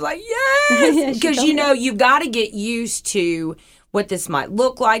hair. And I was like, yes. She Because, told me. you've got to get used to what this might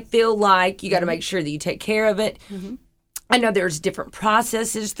look like, feel like. You got to make sure that you take care of it. I know there's different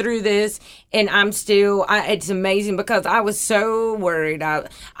processes through this, and it's amazing because I was so worried. I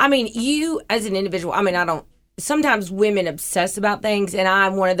mean, you as an individual, sometimes women obsess about things, and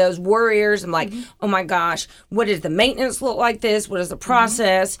I'm one of those worriers. I'm like, oh my gosh, what does the maintenance look like this? What is the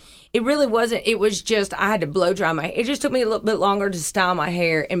process? It really wasn't. It was just, I had to blow dry my hair. It just took me a little bit longer to style my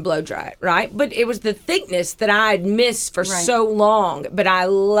hair and blow dry it, right? But it was the thickness that I had missed for so long, but I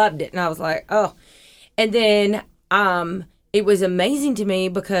loved it. And I was like, oh. And then, it was amazing to me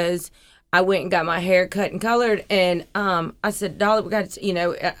because I went and got my hair cut and colored, and I said, Dolly, we got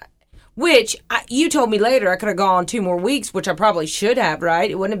to, which you told me later I could have gone 2 more weeks, which I probably should have,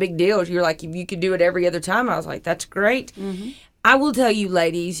 right? It wasn't a big deal. You're like, if you could do it every other time, I was like, that's great. I will tell you,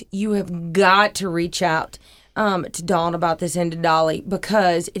 ladies, you have got to reach out to Dawn about this and to Dolly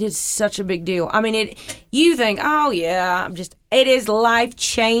because it is such a big deal. I mean, you think, oh yeah, it is life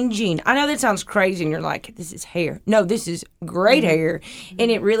changing. I know that sounds crazy and you're like, this is hair. No, this is great hair.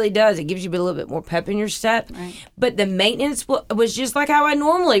 And it really does. It gives you a little bit more pep in your step. Right. But the maintenance was just like how I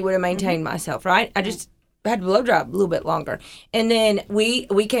normally would have maintained myself, right? I just had to blow dry a little bit longer. And then we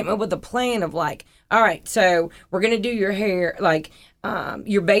came up with a plan of like, all right, so we're going to do your hair, like,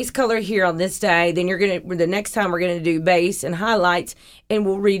 your base color here on this day. Then the next time we're going to do base and highlights, and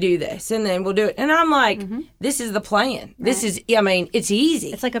we'll redo this, and then we'll do it. And I'm like, this is the plan. Right. This is, I mean, it's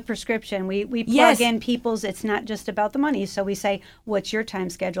easy. It's like a prescription. We plug in people's, it's not just about the money. So we say, what's your time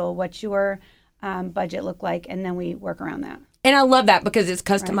schedule? What's your budget look like? And then we work around that. And I love that because it's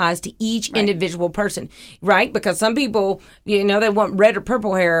customized to each individual person, right? Because some people, they want red or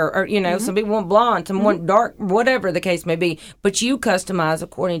purple hair, or, some people want blonde, some want dark, whatever the case may be. But you customize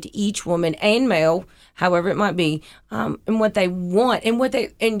according to each woman and male, however it might be, and what they want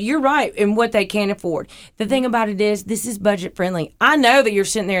and you're right, and what they can afford. The thing about it is, this is budget friendly. I know that you're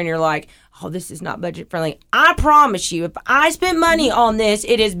sitting there and you're like, oh, this is not budget friendly. I promise you, if I spend money on this,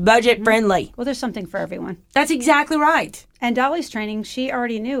 it is budget friendly. Well, there's something for everyone. That's exactly right. And Dolly's training, she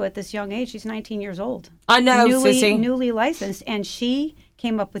already knew at this young age. She's 19 years old. I know, Sissy. Newly licensed. And she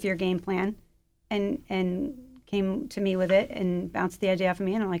came up with your game plan and came to me with it and bounced the idea off of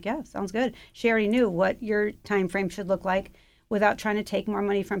me. And I'm like, yeah, sounds good. She already knew what your time frame should look like without trying to take more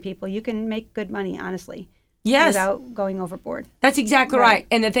money from people. You can make good money, honestly. Yes. Without going overboard. That's exactly right.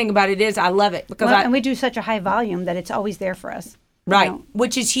 And the thing about it is, I love it because and we do such a high volume that it's always there for us. Right.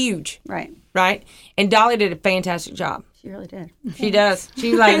 Which is huge. Right. Right. And Dolly did a fantastic job. She really did. She does.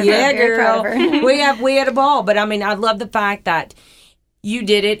 She's like, yeah, girl. we had a ball. But I mean, I love the fact that you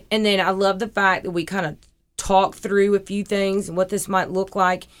did it. And then I love the fact that we kind of talked through a few things and what this might look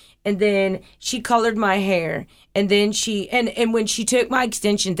like. And then she colored my hair. And then and when she took my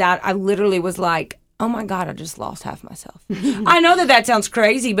extensions out, I literally was like, oh my God, I just lost half myself. I know that sounds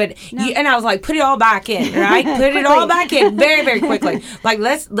crazy, but and I was like, put it all back in, right? Put it all back in very, very quickly. Like,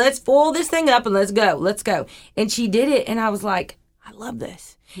 let's foil this thing up and let's go. And she did it, and I was like, I love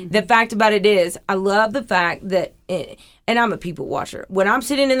this. The fact about it is, I love the fact that, and I'm a people watcher. When I'm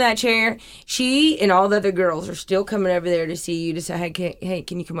sitting in that chair, she and all the other girls are still coming over there to see you to say, hey,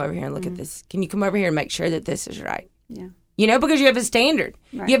 can you come over here and look at this? Can you come over here and make sure that this is right? Yeah. Because you have a standard.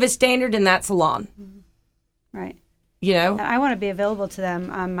 Right. You have a standard in that salon. Right. And I want to be available to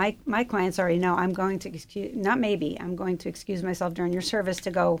them. My clients already know I'm going to I'm going to excuse myself during your service to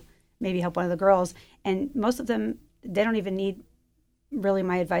go maybe help one of the girls. And most of them, they don't even need really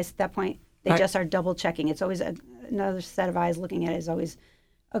my advice at that point. They just are double checking. It's always another set of eyes looking at it is always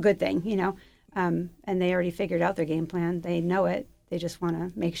a good thing, and they already figured out their game plan. They know it. They just want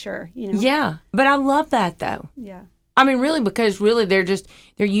to make sure, Yeah. But I love that, though. Yeah. I mean, really, because really they're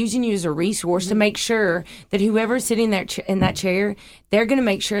using you as a resource to make sure that whoever's sitting there in that chair, they're going to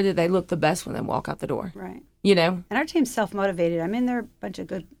make sure that they look the best when they walk out the door. Right. And our team's self-motivated. I mean, they're a bunch of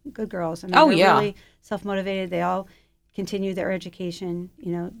good girls. I mean, they're really self-motivated. They all continue their education.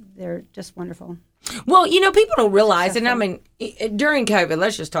 They're just wonderful. Well, people don't realize, and I mean, during COVID,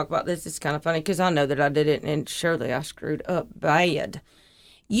 let's just talk about this. It's kind of funny because I know that I did it, and surely I screwed up bad.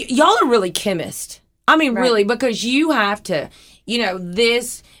 Y'all are really chemists. I mean, really, because you have to,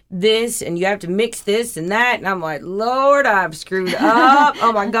 this, and you have to mix this and that. And I'm like, Lord, I've screwed up.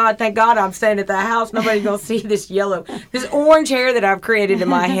 Oh, my God. Thank God I'm staying at the house. Nobody's going to see this orange hair that I've created in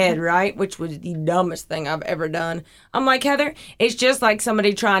my head, right? Which was the dumbest thing I've ever done. I'm like, Heather, it's just like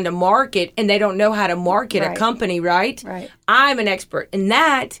somebody trying to market and they don't know how to market a company, right? Right. I'm an expert in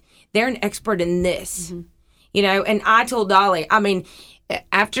that. They're an expert in this, and I told Dolly, I mean,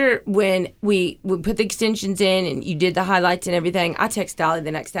 after when we put the extensions in and you did the highlights and everything, I texted Dolly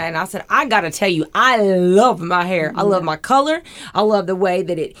the next day and I said, I got to tell you, I love my hair. I love my color. I love the way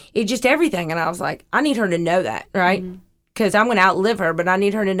that it just everything. And I was like, I need her to know that, right? Because I'm going to outlive her, but I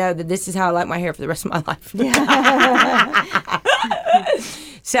need her to know that this is how I like my hair for the rest of my life.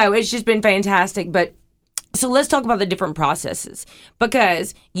 So it's just been fantastic. But so let's talk about the different processes,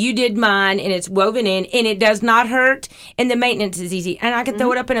 because you did mine and it's woven in and it does not hurt and the maintenance is easy and I can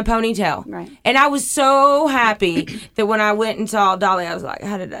throw it up in a ponytail. Right. And I was so happy that when I went and saw Dolly, I was like,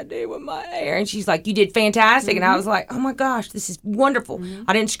 how did I do with my hair? And she's like, you did fantastic. And I was like, oh my gosh, this is wonderful.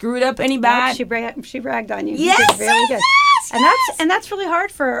 I didn't screw it up any bad. She bragged on you. Yes, you did really good. Yes. And that's really hard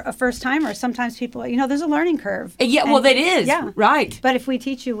for a first timer. Sometimes people, there's a learning curve. Yeah, well, that is. Yeah. Right. But if we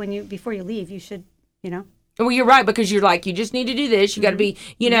teach you before you leave, you should, Well, you're right, because you're like, you just need to do this. You got to be,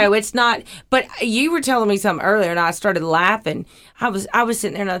 it's not. But you were telling me something earlier, and I started laughing. I was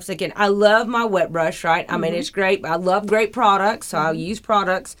sitting there, and I was thinking, I love my wet brush, right? I mean, it's great. I love great products, so I'll use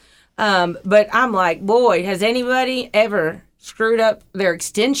products. But I'm like, boy, has anybody ever screwed up their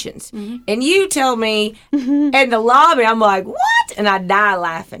extensions. And you tell me in the lobby, I'm like, what? And I die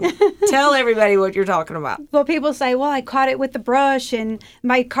laughing. Tell everybody what you're talking about. Well, people say, well, I caught it with the brush and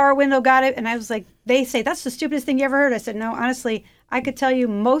my car window got it. And I was like, they say, that's the stupidest thing you ever heard. I said, no, honestly, I could tell you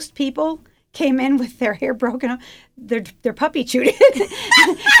most people came in with their hair broken off. Their puppy chewed it.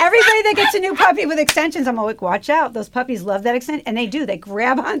 Everybody that gets a new puppy with extensions, I'm like, watch out. Those puppies love that extension. And they do. They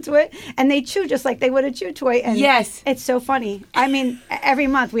grab onto it and they chew just like they would a chew toy. And yes. It's so funny. I mean, every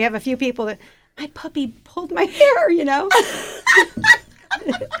month we have a few people that, my puppy pulled my hair, you know?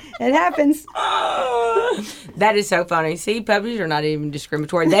 It happens. That is so funny. See, puppies are not even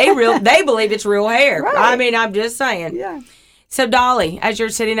discriminatory. They believe it's real hair. Right. I mean, I'm just saying. Yeah. So, Dolly, as you're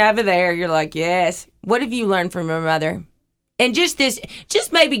sitting over there, you're like, yes. What have you learned from your mother? And just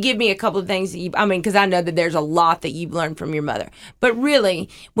maybe give me a couple of things that because I know that there's a lot that you've learned from your mother. But really,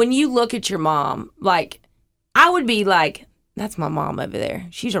 when you look at your mom, like, I would be like, that's my mom over there.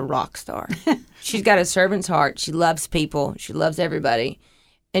 She's a rock star. She's got a servant's heart. She loves people. She loves everybody.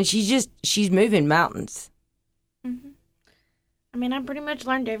 And she's moving mountains. Mm-hmm. I mean, I pretty much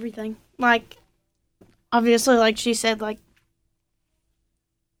learned everything. Like, obviously, like she said, like,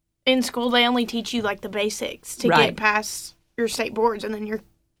 in school, they only teach you, like, the basics to get past your state boards, and then you're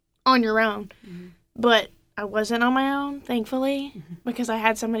on your own. Mm-hmm. But I wasn't on my own, thankfully, because I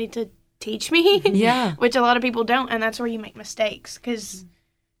had somebody to teach me. Yeah. Which a lot of people don't, and that's where you make mistakes, because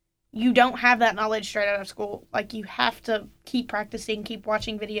you don't have that knowledge straight out of school. Like, you have to keep practicing, keep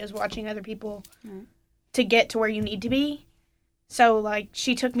watching videos, watching other people to get to where you need to be. So, like,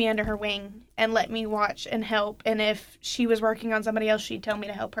 she took me under her wing and let me watch and help. And if she was working on somebody else, she'd tell me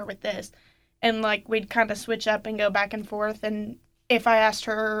to help her with this. And, like, we'd kind of switch up and go back and forth. And if I asked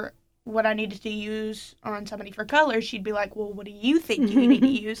her what I needed to use on somebody for color, she'd be like, well, what do you think you need to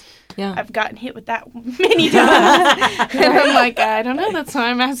use? Yeah. I've gotten hit with that many times. And I'm like, I don't know. That's why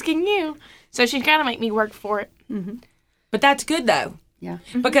I'm asking you. So she'd kind of make me work for it. Mm-hmm. But that's good, though. Yeah.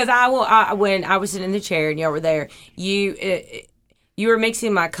 Because when I was sitting in the chair and you were there, you were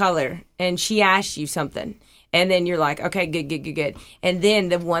mixing my color, and she asked you something. And then you're like, okay, good. And then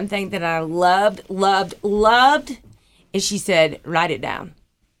the one thing that I loved is she said, write it down.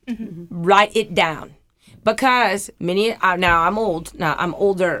 Mm-hmm. Write it down. Because now I'm old. Now I'm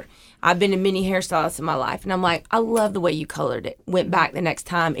older. I've been to many hairstylists in my life. And I'm like, I love the way you colored it. Went back the next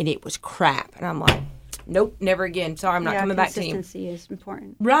time, and it was crap. And I'm like, nope, never again. Sorry, I'm not coming back to you. Consistency is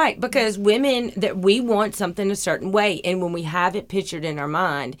important. Right, because women, that we want something a certain way. And when we have it pictured in our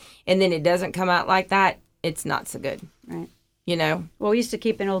mind, and then it doesn't come out like that, it's not so good. Right. You know? Well, we used to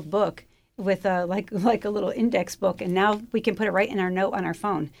keep an old book with like a little index book, and now we can put it right in our note on our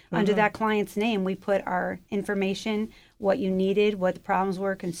phone. Mm-hmm. Under that client's name, we put our information, what you needed, what the problems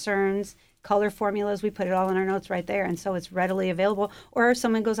were, concerns, color formulas. We put it all in our notes right there, and so it's readily available. Or if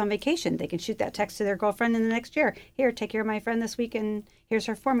someone goes on vacation, they can shoot that text to their girlfriend in the next year. Here, take care of my friend this week, and here's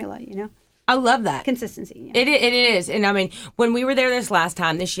her formula, you know? I love that. Consistency. Yeah. It is. And I mean, when we were there this last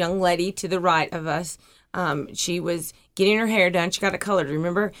time, this young lady to the right of us, she was getting her hair done. She got it colored,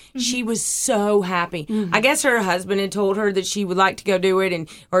 remember? Mm-hmm. She was so happy. Mm-hmm. I guess her husband had told her that she would like to go do it,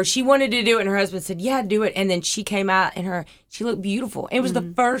 or she wanted to do it, and her husband said, yeah, do it. And then she came out, and she looked beautiful. It was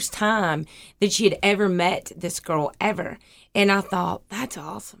the first time that she had ever met this girl ever. And I thought, that's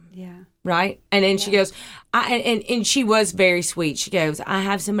awesome. Yeah. Right? And then she goes, and she was very sweet. She goes, I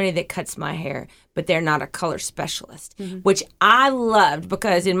have somebody that cuts my hair, but they're not a color specialist, which I loved,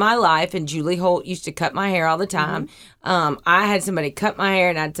 because in my life, and Julie Holt used to cut my hair all the time, I had somebody cut my hair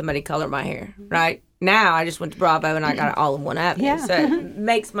and I had somebody color my hair, right? Now I just went to Bravo and I got it all in one avenue. Yeah. So it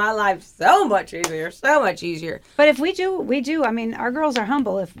makes my life so much easier. But if we do, I mean, our girls are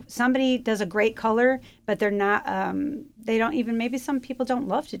humble. If somebody does a great color, but they're not, they don't even, maybe some people don't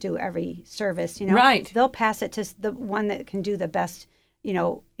love to do every service, you know? Right. They'll pass it to the one that can do the best, you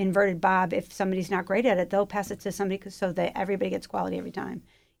know, inverted bob. If somebody's not great at it, they'll pass it to somebody so that everybody gets quality every time,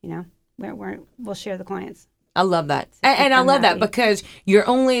 you know? We'll share the clients. I love that. And I love that because you're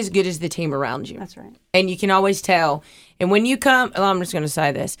only as good as the team around you. That's right. And you can always tell. And when you come, I'm just going to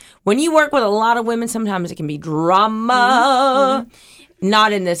say this. When you work with a lot of women, sometimes it can be drama. Mm-hmm.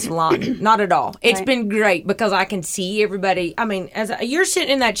 Not in this salon. Not at all. It's been great because I can see everybody. I mean, you're sitting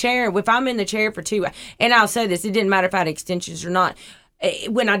in that chair. If I'm in the chair for 2 hours, and I'll say this, it didn't matter if I had extensions or not.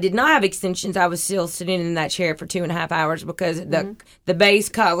 When I did not have extensions, I was still sitting in that chair for 2.5 hours because the base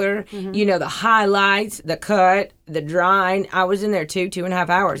color, you know, the highlights, the cut, the drying. I was in there 2.5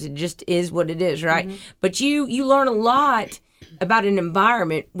 hours. It just is what it is, right? But you learn a lot about an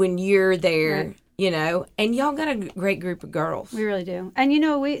environment when you're there, you know, and y'all got a great group of girls. We really do. And, you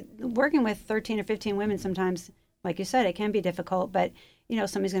know, working with 13 or 15 women sometimes, like you said, it can be difficult, but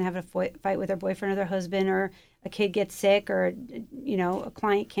somebody's going to have a fight with their boyfriend or their husband, or a kid gets sick, or a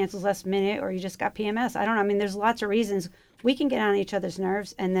client cancels last minute, or you just got PMS. I don't know. I mean, there's lots of reasons we can get on each other's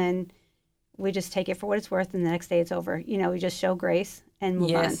nerves, and then we just take it for what it's worth, and the next day it's over. We just show grace and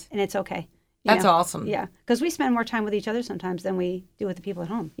move on, and it's okay. That's awesome. Yeah, because we spend more time with each other sometimes than we do with the people at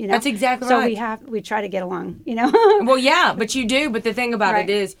home. That's exactly right. So we try to get along. Well, yeah, but you do. But the thing about it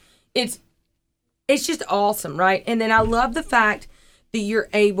is, it's just awesome, right? And then I love the fact that you're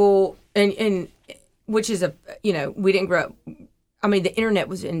able, and which is we didn't grow up. I mean, the internet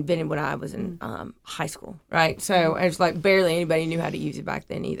was invented when I was in high school, right? So it's like barely anybody knew how to use it back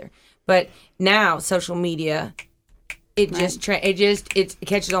then either. But now social media, it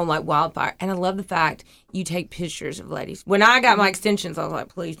catches on like wildfire. And I love the fact you take pictures of ladies. When I got my extensions, I was like,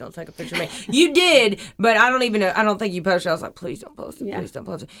 please don't take a picture of me. You did, but I don't even know. I don't think you posted. I was like, please don't post it. Yeah. Please don't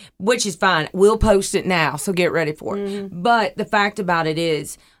post it. Which is fine. We'll post it now, so get ready for it. Mm-hmm. But the fact about it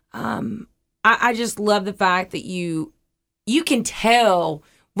is, I just love the fact that you can tell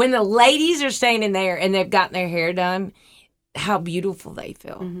when the ladies are standing there and they've gotten their hair done, how beautiful they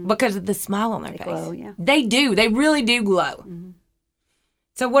feel because of the smile on their face. Glow, yeah. They do. They really do glow. Mm-hmm.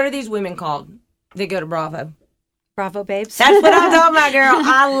 So what are these women called that go to Bravo? Bravo babes. That's what I'm talking about, girl.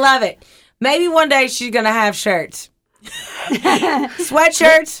 I love it. Maybe one day she's going to have shirts.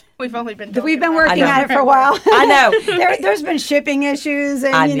 Sweatshirts. We've been working at it for a while. I know. There's been shipping issues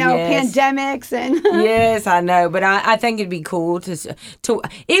and pandemics and yes, I know. But I think it'd be cool to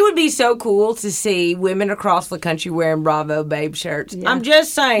it would be so cool to see women across the country wearing Bravo Babe shirts. Yeah. I'm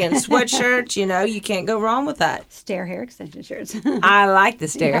just saying, sweatshirts. You can't go wrong with that. Stair hair extension shirts. I like the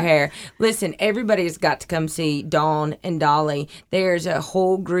stair hair. Listen, everybody's got to come see Dawn and Dolly. There's a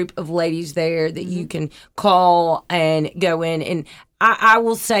whole group of ladies there that you can call and go in and. I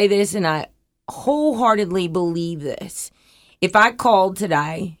will say this, and I wholeheartedly believe this. If I called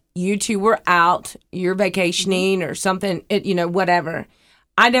today, you two were out, you're vacationing or something, whatever,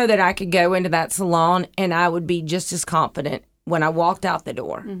 I know that I could go into that salon and I would be just as confident when I walked out the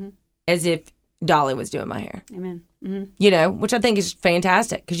door as if Dolly was doing my hair. Amen. Mm-hmm. Which I think is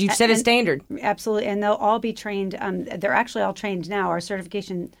fantastic because you've set a standard. Absolutely. And they'll all be trained. They're actually all trained now. Our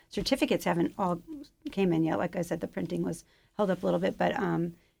certificates haven't all came in yet. Like I said, the printing was held up a little bit, but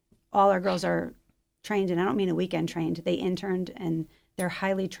all our girls are trained, and I don't mean a weekend trained. They interned, and they're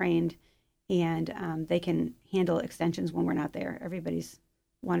highly trained, and they can handle extensions when we're not there. Everybody's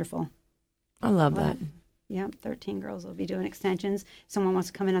wonderful. I love that. Yeah, 13 girls will be doing extensions. Someone wants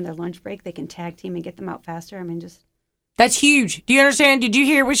to come in on their lunch break, they can tag team and get them out faster. I mean, just... That's huge. Do you understand? Did you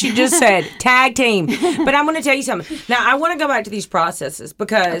hear what she just said? Tag team. But I'm going to tell you something. Now, I want to go back to these processes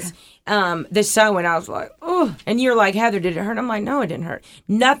because the sewing, I was like, oh. And you're like, Heather, did it hurt? I'm like, no, it didn't hurt.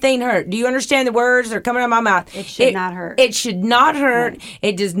 Nothing hurt. Do you understand the words that are coming out of my mouth? It should not hurt. It should not hurt. Right.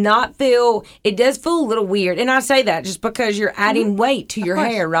 It does not feel, it does feel a little weird. And I say that just because you're adding weight to your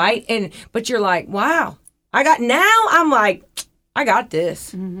hair, right? But you're like, wow. I'm like, I got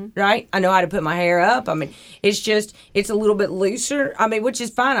this, right? I know how to put my hair up. I mean, it's a little bit looser. I mean, which is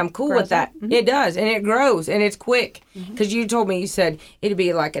fine. I'm cool with that. Mm-hmm. It does, and it grows, and it's quick. Because you told me, you said it'd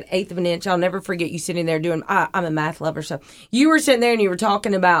be like an eighth of an inch. I'll never forget you sitting there doing, I'm a math lover, so you were sitting there and you were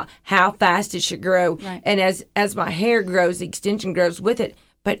talking about how fast it should grow. Right. And as my hair grows, the extension grows with it.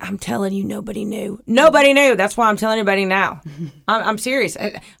 But I'm telling you, nobody knew. Nobody knew. That's why I'm telling everybody now. I'm serious.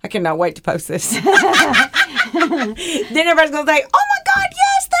 I cannot wait to post this. Then everybody's going to say, oh, my God,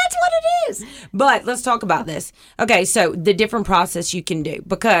 yes, that's what it is. But let's talk about this. Okay, so the different process you can do.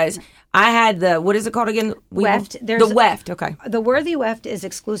 Because I had what is it called again? Weft. The weft, okay. The Worthy Weft is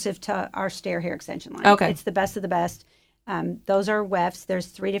exclusive to our stair hair extension line. Okay. It's the best of the best. Those are wefts. There's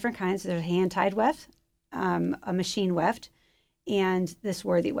 3 different kinds. There's a hand-tied weft, a machine weft, and this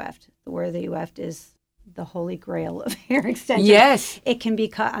Worthy Weft. The Worthy Weft is the holy grail of hair extension. Yes. It can be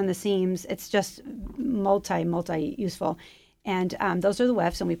cut on the seams. It's just multi useful. And those are the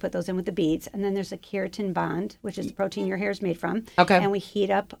wefts, and we put those in with the beads. And then there's a keratin bond, which is the protein your hair is made from. Okay. And we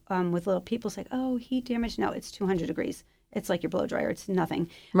heat up with little people say, oh, heat damage. No, it's 200 degrees. It's like your blow dryer. It's nothing.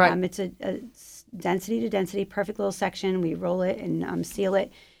 Right. It's a density to density, perfect little section. We roll it and seal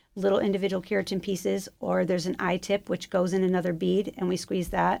it. Little individual keratin pieces, or there's an eye tip which goes in another bead, and we squeeze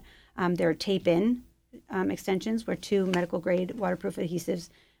that. There are tape-in extensions where 2 medical-grade waterproof adhesives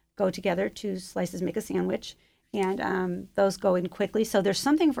go together. 2 slices make a sandwich, and those go in quickly. So there's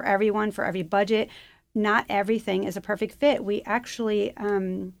something for everyone, for every budget. Not everything is a perfect fit. We actually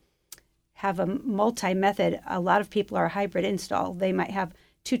have a multi-method. A lot of people are a hybrid install. They might have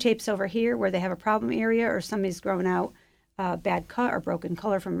 2 tapes over here where they have a problem area, or somebody's grown out bad cut or broken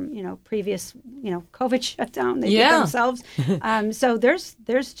color from previous COVID shutdown. They did Yeah. themselves. So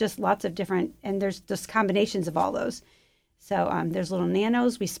there's just lots of different, and there's just combinations of all those. So there's little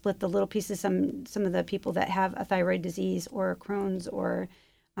nanos. We split the little pieces. Some of the people that have a thyroid disease or Crohn's or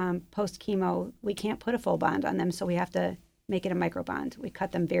post chemo, we can't put a full bond on them, so we have to make it a micro bond. We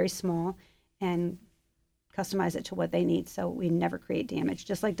cut them very small and customize it to what they need, so we never create damage.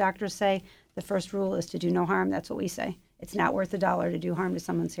 Just like doctors say, the first rule is to do no harm. That's what we say. It's not worth $1 to do harm to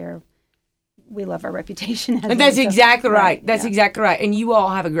someone's hair. We love our reputation. And that's exactly right. That's exactly right. And you all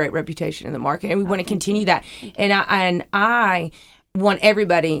have a great reputation in the market, and we want to continue that. And I want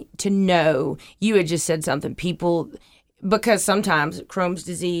everybody to know. You had just said something. People, because sometimes Crohn's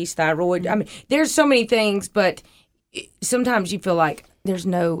disease, thyroid. I mean, there's so many things, but sometimes you feel like there's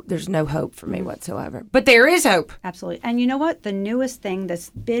no hope for me whatsoever. But there is hope. Absolutely. And you know what? The newest thing, this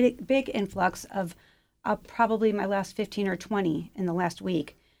big influx of probably my last 15 or 20 in the last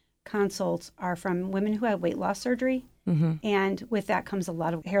week consults are from women who had weight loss surgery. Mm-hmm. And with that comes a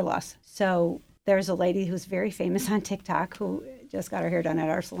lot of hair loss. So there's a lady who's very famous on TikTok who just got her hair done at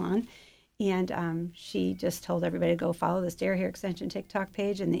our salon. And she just told everybody to go follow the Stare Hair Extension TikTok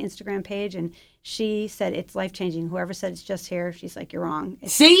page and the Instagram page. And she said it's life-changing. Whoever said it's just hair, she's like, you're wrong.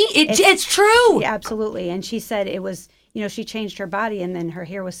 It's true. Yeah, absolutely. And she said it was, she changed her body and then her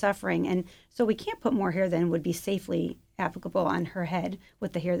hair was suffering. And so we can't put more hair than would be safely applicable on her head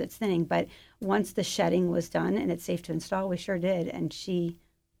with the hair that's thinning. But once the shedding was done and it's safe to install, we sure did. And she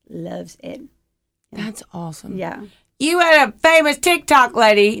loves it. Yeah. That's awesome. Yeah. You had a famous TikTok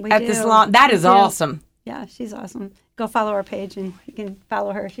lady at the salon. That is awesome. Yeah, she's awesome. Go follow our page and you can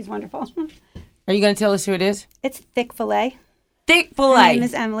follow her. She's wonderful. Are you going to tell us who it is? It's Thick Filet. Thick Filet. Her name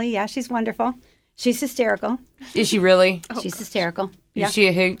is Emily. Yeah, she's wonderful. She's hysterical. Is she really? She's hysterical. Yeah. Is she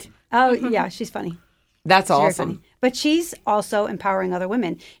a hoot? Oh, yeah, she's funny. That's She's awesome. But she's also empowering other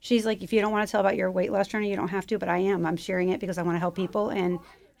women. She's like, if you don't want to tell about your weight loss journey, you don't have to, but I am. I'm sharing it because I want to help people, and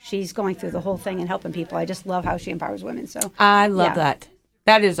she's going through the whole thing and helping people. I just love how she empowers women. So I love that.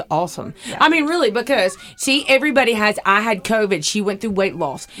 That is awesome. Yeah. I mean, really, because, see, everybody I had COVID. She went through weight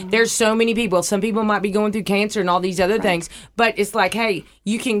loss. Mm-hmm. There's so many people. Some people might be going through cancer and all these other things. But it's like, hey,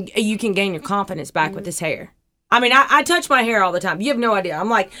 you can gain your confidence back with this hair. I mean, I touch my hair all the time. You have no idea. I'm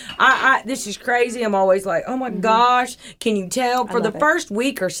like, this is crazy. I'm always like, oh my gosh, can you tell? For the first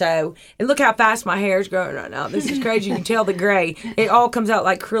week or so, and look how fast my hair is growing right now. This is crazy. You can tell the gray. It all comes out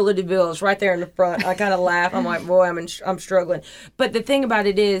like Cruella de Vil. It's right there in the front. I kind of laugh. I'm like, boy, I'm struggling. But the thing about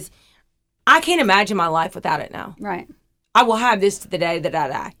it is, I can't imagine my life without it now. Right. I will have this to the day that I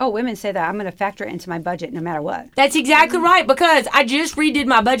die. Oh, women say that. I'm going to factor it into my budget no matter what. That's exactly right, because I just redid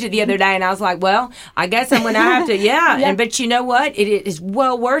my budget the other day, and I was like, well, I guess I'm going to have to, yeah. But you know what? It is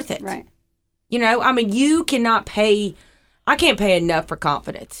well worth it. Right. I mean, you cannot pay, I can't pay enough for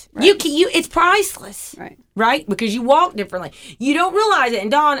confidence. Right. It's priceless. Right. Right? Because you walk differently. You don't realize it. And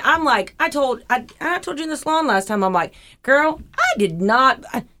Dawn, I'm like, I told you in the salon last time, I'm like, girl, I did not...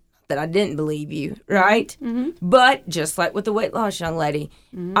 that I didn't believe you, right? Mm-hmm. But just like with the weight loss young lady,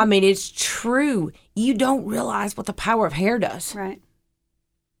 I mean, it's true. You don't realize what the power of hair does. Right.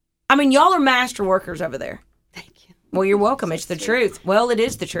 I mean, y'all are master workers over there. Thank you. Well, you're welcome. It's the truth. Well, it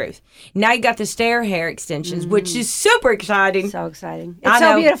is the truth. Now you got the Stare hair extensions, which is super exciting. So exciting. It's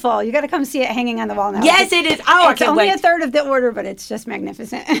so beautiful. You got to come see it hanging on the wall now. Yes, it is. Oh, I can't wait. It's only a third of the order, but it's just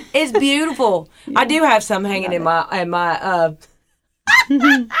magnificent. It's beautiful. Yeah. I do have some hanging in my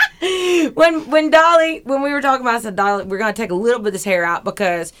when we were talking about, I said, Dolly, we're going to take a little bit of this hair out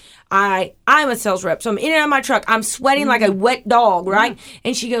because I'm a sales rep. So I'm in and out of my truck. I'm sweating like a wet dog, right?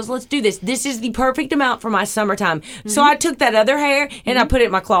 And she goes, let's do this. This is the perfect amount for my summertime. So I took that other hair and I put it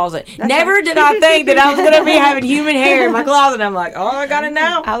in my closet. Never did I think that I was going to be having human hair in my closet. I'm like, oh, I got it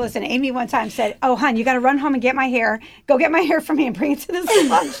now. Listen, Amy one time said, oh, hon, you got to run home and get my hair. Go get my hair for me and bring it to the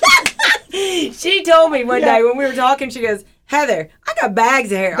salon. She told me one day when we were talking, she goes, Heather, I got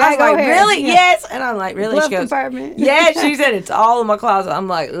bags of hair. I was like, really? Yeah. Yes. And I'm like, really? Glove she goes, compartment. yeah. She said, it's all in my closet. I'm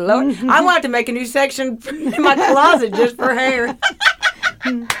like, Lord, I'm going to have to make a new section in my closet just for hair.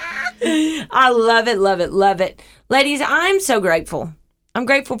 I love it, love it, love it. Ladies, I'm so grateful. I'm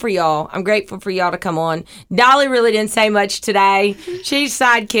grateful for y'all. I'm grateful for y'all to come on. Dolly really didn't say much today. She's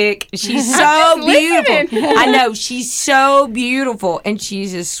sidekick. She's so beautiful. I know. She's so beautiful. And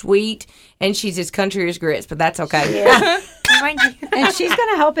she's as sweet. And she's as country as grits, but that's okay. Yeah. And she's going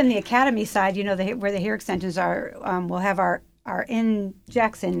to help in the academy side, where the hair extensions are. We'll have our in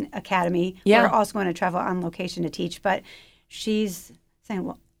Jackson Academy. Yeah. We're also going to travel on location to teach. But she's saying,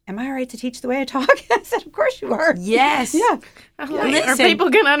 well, am I all right to teach the way I talk? I said, of course you are. Yes. Yeah. I'm like, are Listen. people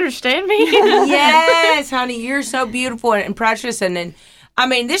going to understand me? Yes, honey, you're so beautiful and precious. And I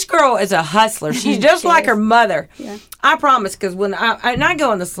mean, this girl is a hustler. She's just She like is. her mother. Yeah. I promise, because when I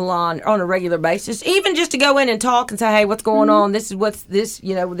go in the salon on a regular basis, even just to go in and talk and say, hey, what's going on? This is what's this,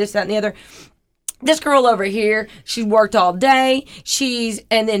 this, that, and the other. This girl over here, she's worked all day.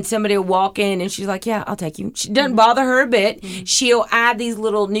 And then somebody will walk in and she's like, yeah, I'll take you. She doesn't bother her a bit. She'll add these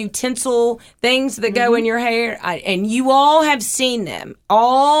little new tinsel things that go in your hair. And you all have seen them.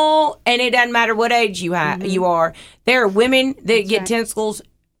 And it doesn't matter what age you are. There are women that get right. tinsels.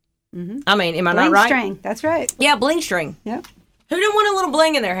 I mean, am I Bling not right? string. That's right. Yeah, bling string. Yep. Who don't want a little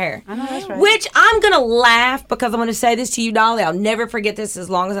bling in their hair? I know that's right. Which I'm going to laugh because I'm going to say this to you, Dolly. I'll never forget this as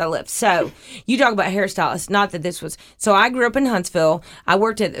long as I live. So, you talk about hairstylists. Not that this was. So, I grew up in Huntsville. I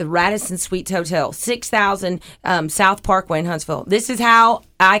worked at the Radisson Suites Hotel, 6000 South Parkway in Huntsville. This is how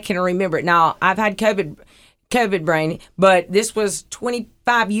I can remember it. Now, I've had COVID brain, but this was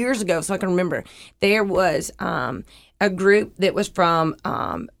 25 years ago, so I can remember. There was a group that was from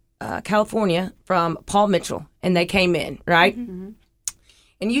California, from Paul Mitchell, and they came in, right? And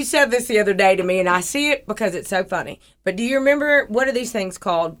you said this the other day to me, and I see it because it's so funny. But do you remember, what are these things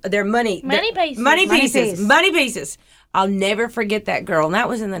called? They're money pieces. Money Money pieces. piece. Money pieces. I'll never forget that girl, and that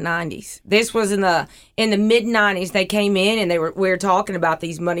was in the 90s. This was in the mid 90s. They came in and we were talking about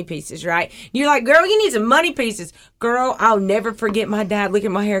these money pieces, right? You're like, girl, you need some money pieces. Girl, I'll never forget my dad looking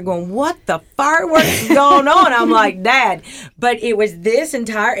at my hair going, what the fireworks is going on? I'm like, Dad. But it was this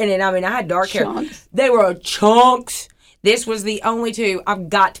entire, and then, I mean, I had dark hair. Chunks. They were chunks. This was the only two. I've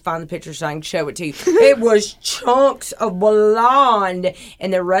got to find the picture so I can show it to you. It was chunks of blonde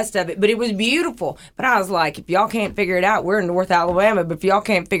and the rest of it. But it was beautiful. But I was like, if y'all can't figure it out, we're in North Alabama, but if y'all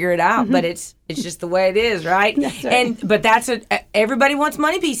can't figure it out, but it's just the way it is, right? That's right. But everybody wants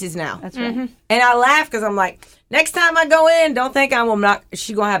money pieces now. That's right. And I laugh because I'm like, next time I go in, don't think I'm going to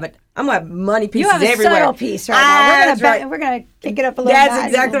have it. I'm going to have money pieces You have a everywhere. subtle piece right now. That's right. We're gonna kick it up a little. That's notch.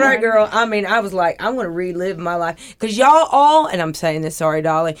 exactly right, girl. I mean, I was like, I'm going to relive my life. Because y'all all, and I'm saying this, sorry,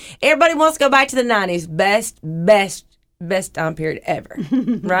 Dolly, everybody wants to go back to the 90s. Best time period ever.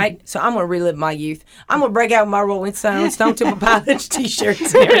 Right? So I'm going to relive my youth. I'm going to break out my Rolling Stones, Stone Temple Pilots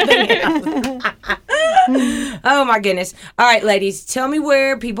t-shirts and everything else. Oh, my goodness. All right, ladies, tell me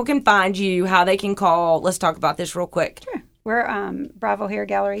where people can find you, how they can call. Let's talk about this real quick. Sure. We're Bravo Hair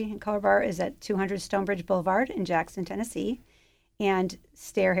Gallery and Color Bar is at 200 Stonebridge Boulevard in Jackson, Tennessee. And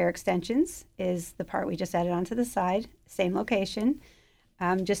Stair Hair Extensions is the part we just added onto the side. Same location,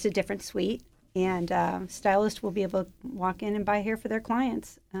 just a different suite. And stylists will be able to walk in and buy hair for their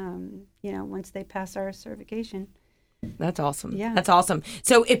clients, once they pass our certification. That's awesome. Yeah. That's awesome.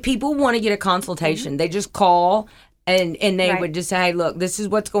 So if people want to get a consultation, they just call and they Right. would just say, hey, look, this is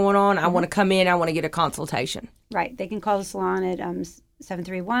what's going on. I want to come in. I want to get a consultation. Right. They can call the salon at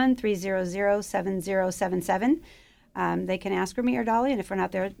 731-300-7077. They can ask for me or Dolly, and if we're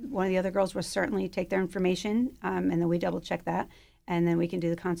not there, one of the other girls will certainly take their information, and then we double check that, and then we can do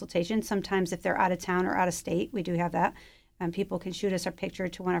the consultation. Sometimes if they're out of town or out of state, we do have that. People can shoot us a picture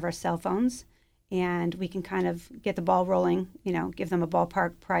to one of our cell phones, and we can kind of get the ball rolling, give them a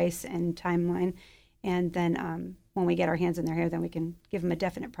ballpark price and timeline, and then when we get our hands in their hair, then we can give them a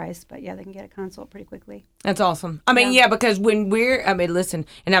definite price. But yeah, they can get a consult pretty quickly. That's awesome. I mean, yeah, because listen,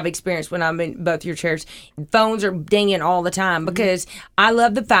 and I've experienced when I'm in both your chairs, phones are dinging all the time because I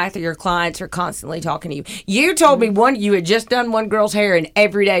love the fact that your clients are constantly talking to you. You told me you had just done one girl's hair and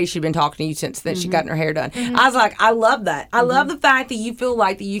every day she'd been talking to you since then she got her hair done. I was like, I love that. I love the fact that you feel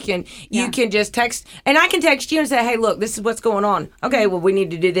like that you can just text, and I can text you and say, hey, look, this is what's going on. Okay, well, we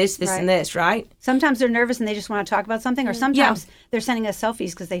need to do this, and this, right? Sometimes they're nervous and they just want to talk about something, or sometimes they're sending us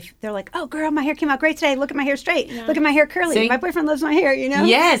selfies because they're like, oh, girl, my hair came out great today. Look at my hair straight. Look at my hair curly. See? My boyfriend loves my hair,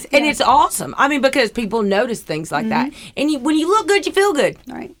 Yes, and it's awesome. I mean, because people notice things like that. And when you look good, you feel good.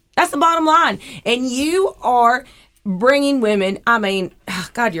 Right. That's the bottom line. And you are bringing women, I mean,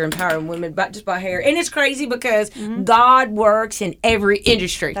 God, you're empowering women just by hair. And it's crazy because God works in every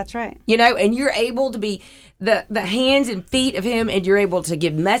industry. That's right. And you're able to be the hands and feet of him, and you're able to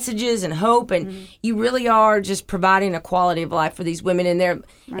give messages and hope, and you really are just providing a quality of life for these women. And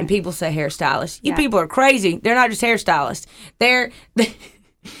and people say hairstylists. You people are crazy. They're not just hairstylists. They're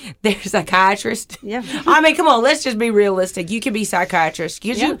psychiatrists. Yeah. I mean, come on, let's just be realistic. You can be psychiatrist.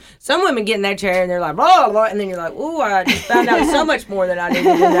 Because some women get in that chair and they're like, blah, blah, and then you're like, ooh, I just found out so much more than I needed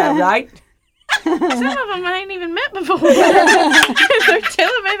to know, right? Some of them I ain't even met before. They're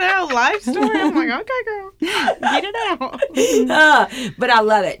telling me know, life story. I'm like, okay, girl, get it out. But I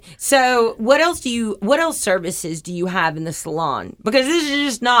love it. So what else services do you have in the salon? Because this is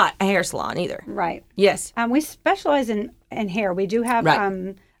just not a hair salon either. Right. Yes. We specialize in hair. We do have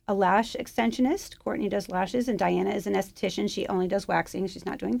Right. a lash extensionist. Courtney does lashes, and Diana is an esthetician. She only does waxing. She's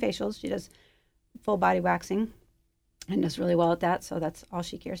not doing facials. She does full body waxing and does really well at that. So that's all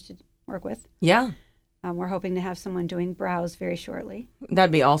she cares to work with. Yeah. We're hoping to have someone doing brows very shortly.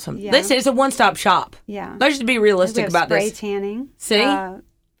 That'd be awesome. Yeah. Listen, it's a one-stop shop. Yeah. Let's just be realistic about spray this. tanning. See?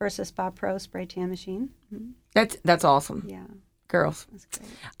 Versus Spa Pro spray tan machine. Mhm. That's awesome. Yeah. Girls. That's great.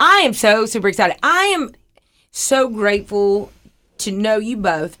 I am so super excited. I am so grateful to know you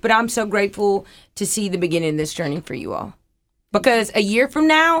both, but I'm so grateful to see the beginning of this journey for you all. Because a year from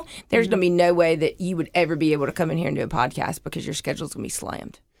now, there's going to be no way that you would ever be able to come in here and do a podcast because your schedule's going to be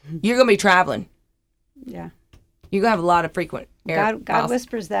slammed. You're going to be traveling. Yeah. You're going to have a lot of frequent air God miles.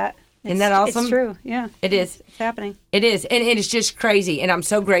 whispers that. Isn't that awesome? It's true. Yeah. It is. It's happening. It is. And it's just crazy. And I'm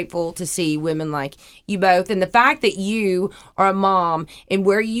so grateful to see women like you both. And the fact that you are a mom and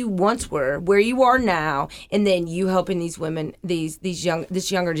where you once were, where you are now, and then you helping these women, this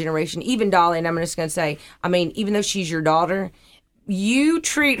younger generation, even Dolly, and I'm just going to say, I mean, even though she's your daughter, you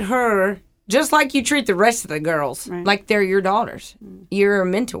treat her just like you treat the rest of the girls, Right. like they're your daughters. You're a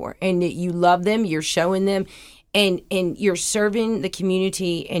mentor and you love them, you're showing them, and you're serving the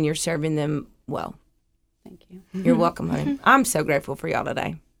community and you're serving them well. Thank you. You're welcome, honey. I'm so grateful for y'all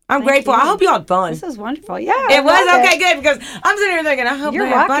today. I'm Thank grateful. you. I hope y'all had fun. This is wonderful. Yeah. It was? I love Okay, it. good, because I'm sitting here thinking, I hope You're they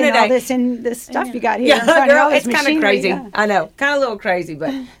had fun rocking today. all this stuff you got here. Yeah, in front of girl, all this it's kind of machinery. crazy. Yeah. I know, kind of a little crazy,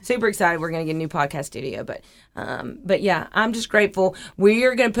 but super excited. We're going to get a new podcast studio, but yeah, I'm just grateful. We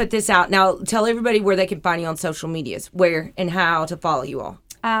are going to put this out now. Tell everybody where they can find you on social medias, where and how to follow you all.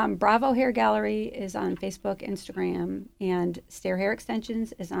 Bravo Hair Gallery is on Facebook, Instagram, and Stair Hair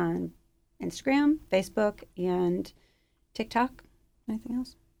Extensions is on Instagram, Facebook, and TikTok. Anything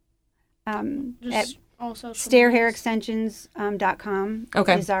else? At Just all social medias. stairhairextensions.com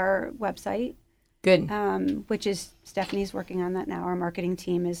Okay. is our website, Good. which is Stephanie's working on that now. Our marketing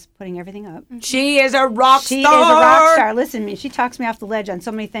team is putting everything up. She is a rock She star. is a rock star. Listen to me. She talks me off the ledge on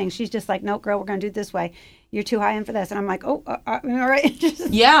so many things. She's just like, nope, girl, we're going to do it this way. You're too high end for this. And I'm like, all right.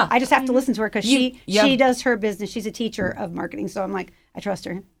 Yeah. I just have to listen to her because yeah. she does her business. She's a teacher of marketing. So I'm like, I trust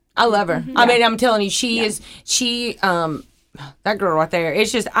her. I love her. I mean, I'm telling you, that girl right there.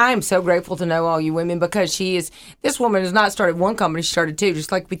 It's just, I'm so grateful to know all you women because this woman has not started one company, she started two,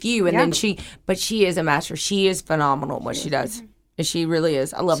 just like with you. And Yeah. then she is a master. She is phenomenal at what she does. And she really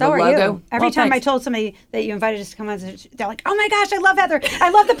is. I love So the are logo. you. Every Well, time thanks. I told somebody that you invited us to come on, they're like, oh my gosh, I love Heather. I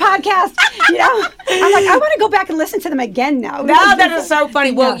love the podcast. You know, I'm like, I want to go back and listen to them again now. No, that is so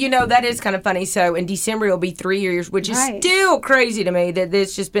funny. Well, Yeah. that is kind of funny. So in December, it'll be 3 years, which is Right. still crazy to me that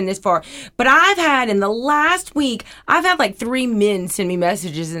it's just been this far. But in the last week, I've had like 3 men send me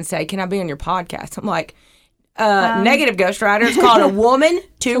messages and say, can I be on your podcast? I'm like, negative ghostwriter. It's called A Woman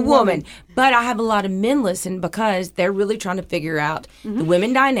to Woman. But I have a lot of men listen because they're really trying to figure out the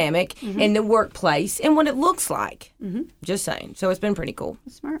women dynamic in the workplace and what it looks like. Just saying. So it's been pretty cool.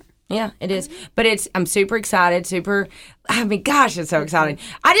 Smart. Yeah, it is. But I'm super excited. Gosh, it's so exciting.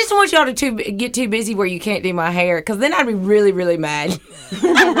 I just don't want y'all to get too busy where you can't do my hair because then I'd be really, really mad.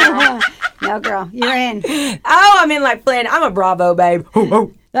 No, girl, you're in. Oh, I'm in like Flynn. I'm a Bravo, babe.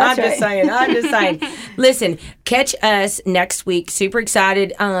 That's I'm just saying. Listen, catch us next week. Super excited.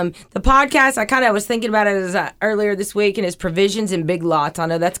 The podcast, I kind of was thinking about it earlier this week, and it's provisions and big lots. I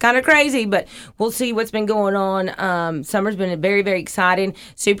know that's kind of crazy, but we'll see what's been going on. Summer's been very, very exciting.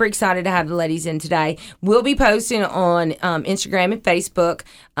 Super excited to have the ladies in today. We'll be posting on Instagram and Facebook,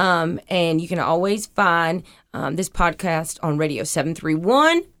 and you can always find this podcast on Radio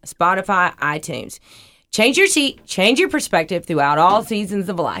 731, Spotify, iTunes. Change your seat, change your perspective throughout all seasons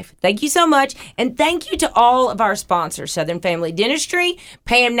of life. Thank you so much. And thank you to all of our sponsors, Southern Family Dentistry,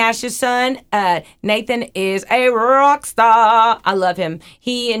 Pam Nash's son. Nathan is a rock star. I love him.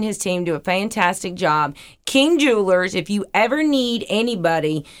 He and his team do a fantastic job. King Jewelers, if you ever need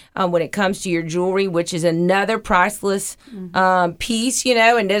anybody when it comes to your jewelry, which is another priceless piece,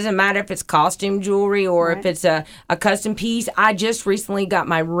 and it doesn't matter if it's costume jewelry or if it's a custom piece. I just recently got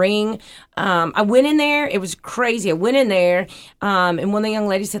my ring. I went in there. It was crazy. I went in there, and one of the young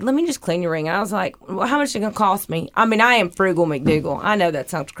ladies said, let me just clean your ring. And I was like, well, how much is it going to cost me? I mean, I am frugal McDougal. I know that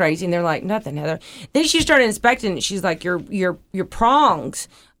sounds crazy. And they're like, nothing, Heather. Then she started inspecting it. She's like, your prongs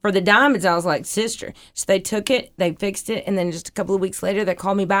for the diamonds. I was like, sister. So they took it, they fixed it, and then just a couple of weeks later, they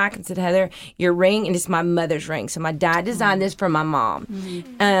called me back and said, Heather, your ring, and it's my mother's ring. So my dad designed this for my mom.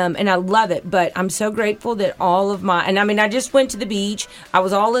 And I love it. But I'm so grateful that all of my, and I mean, I just went to the beach. I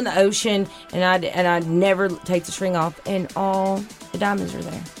was all in the ocean, and I'd never take this ring off, and all the diamonds are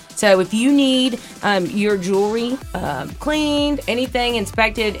there. So if you need your jewelry cleaned, anything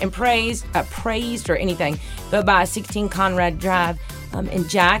inspected and praised or anything, go by 16 Conrad Drive in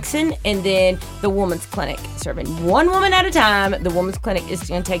Jackson, and then the Woman's Clinic, serving one woman at a time. The Woman's Clinic is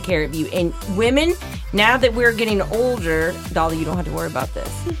going to take care of you. And women, now that we're getting older, Dolly, you don't have to worry about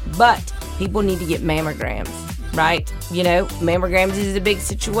this, but people need to get mammograms. Right? You know, mammograms is a big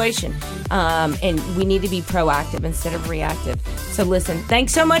situation. And we need to be proactive instead of reactive. So listen,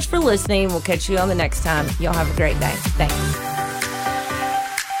 thanks so much for listening. We'll catch you on the next time. Y'all have a great day. Thanks.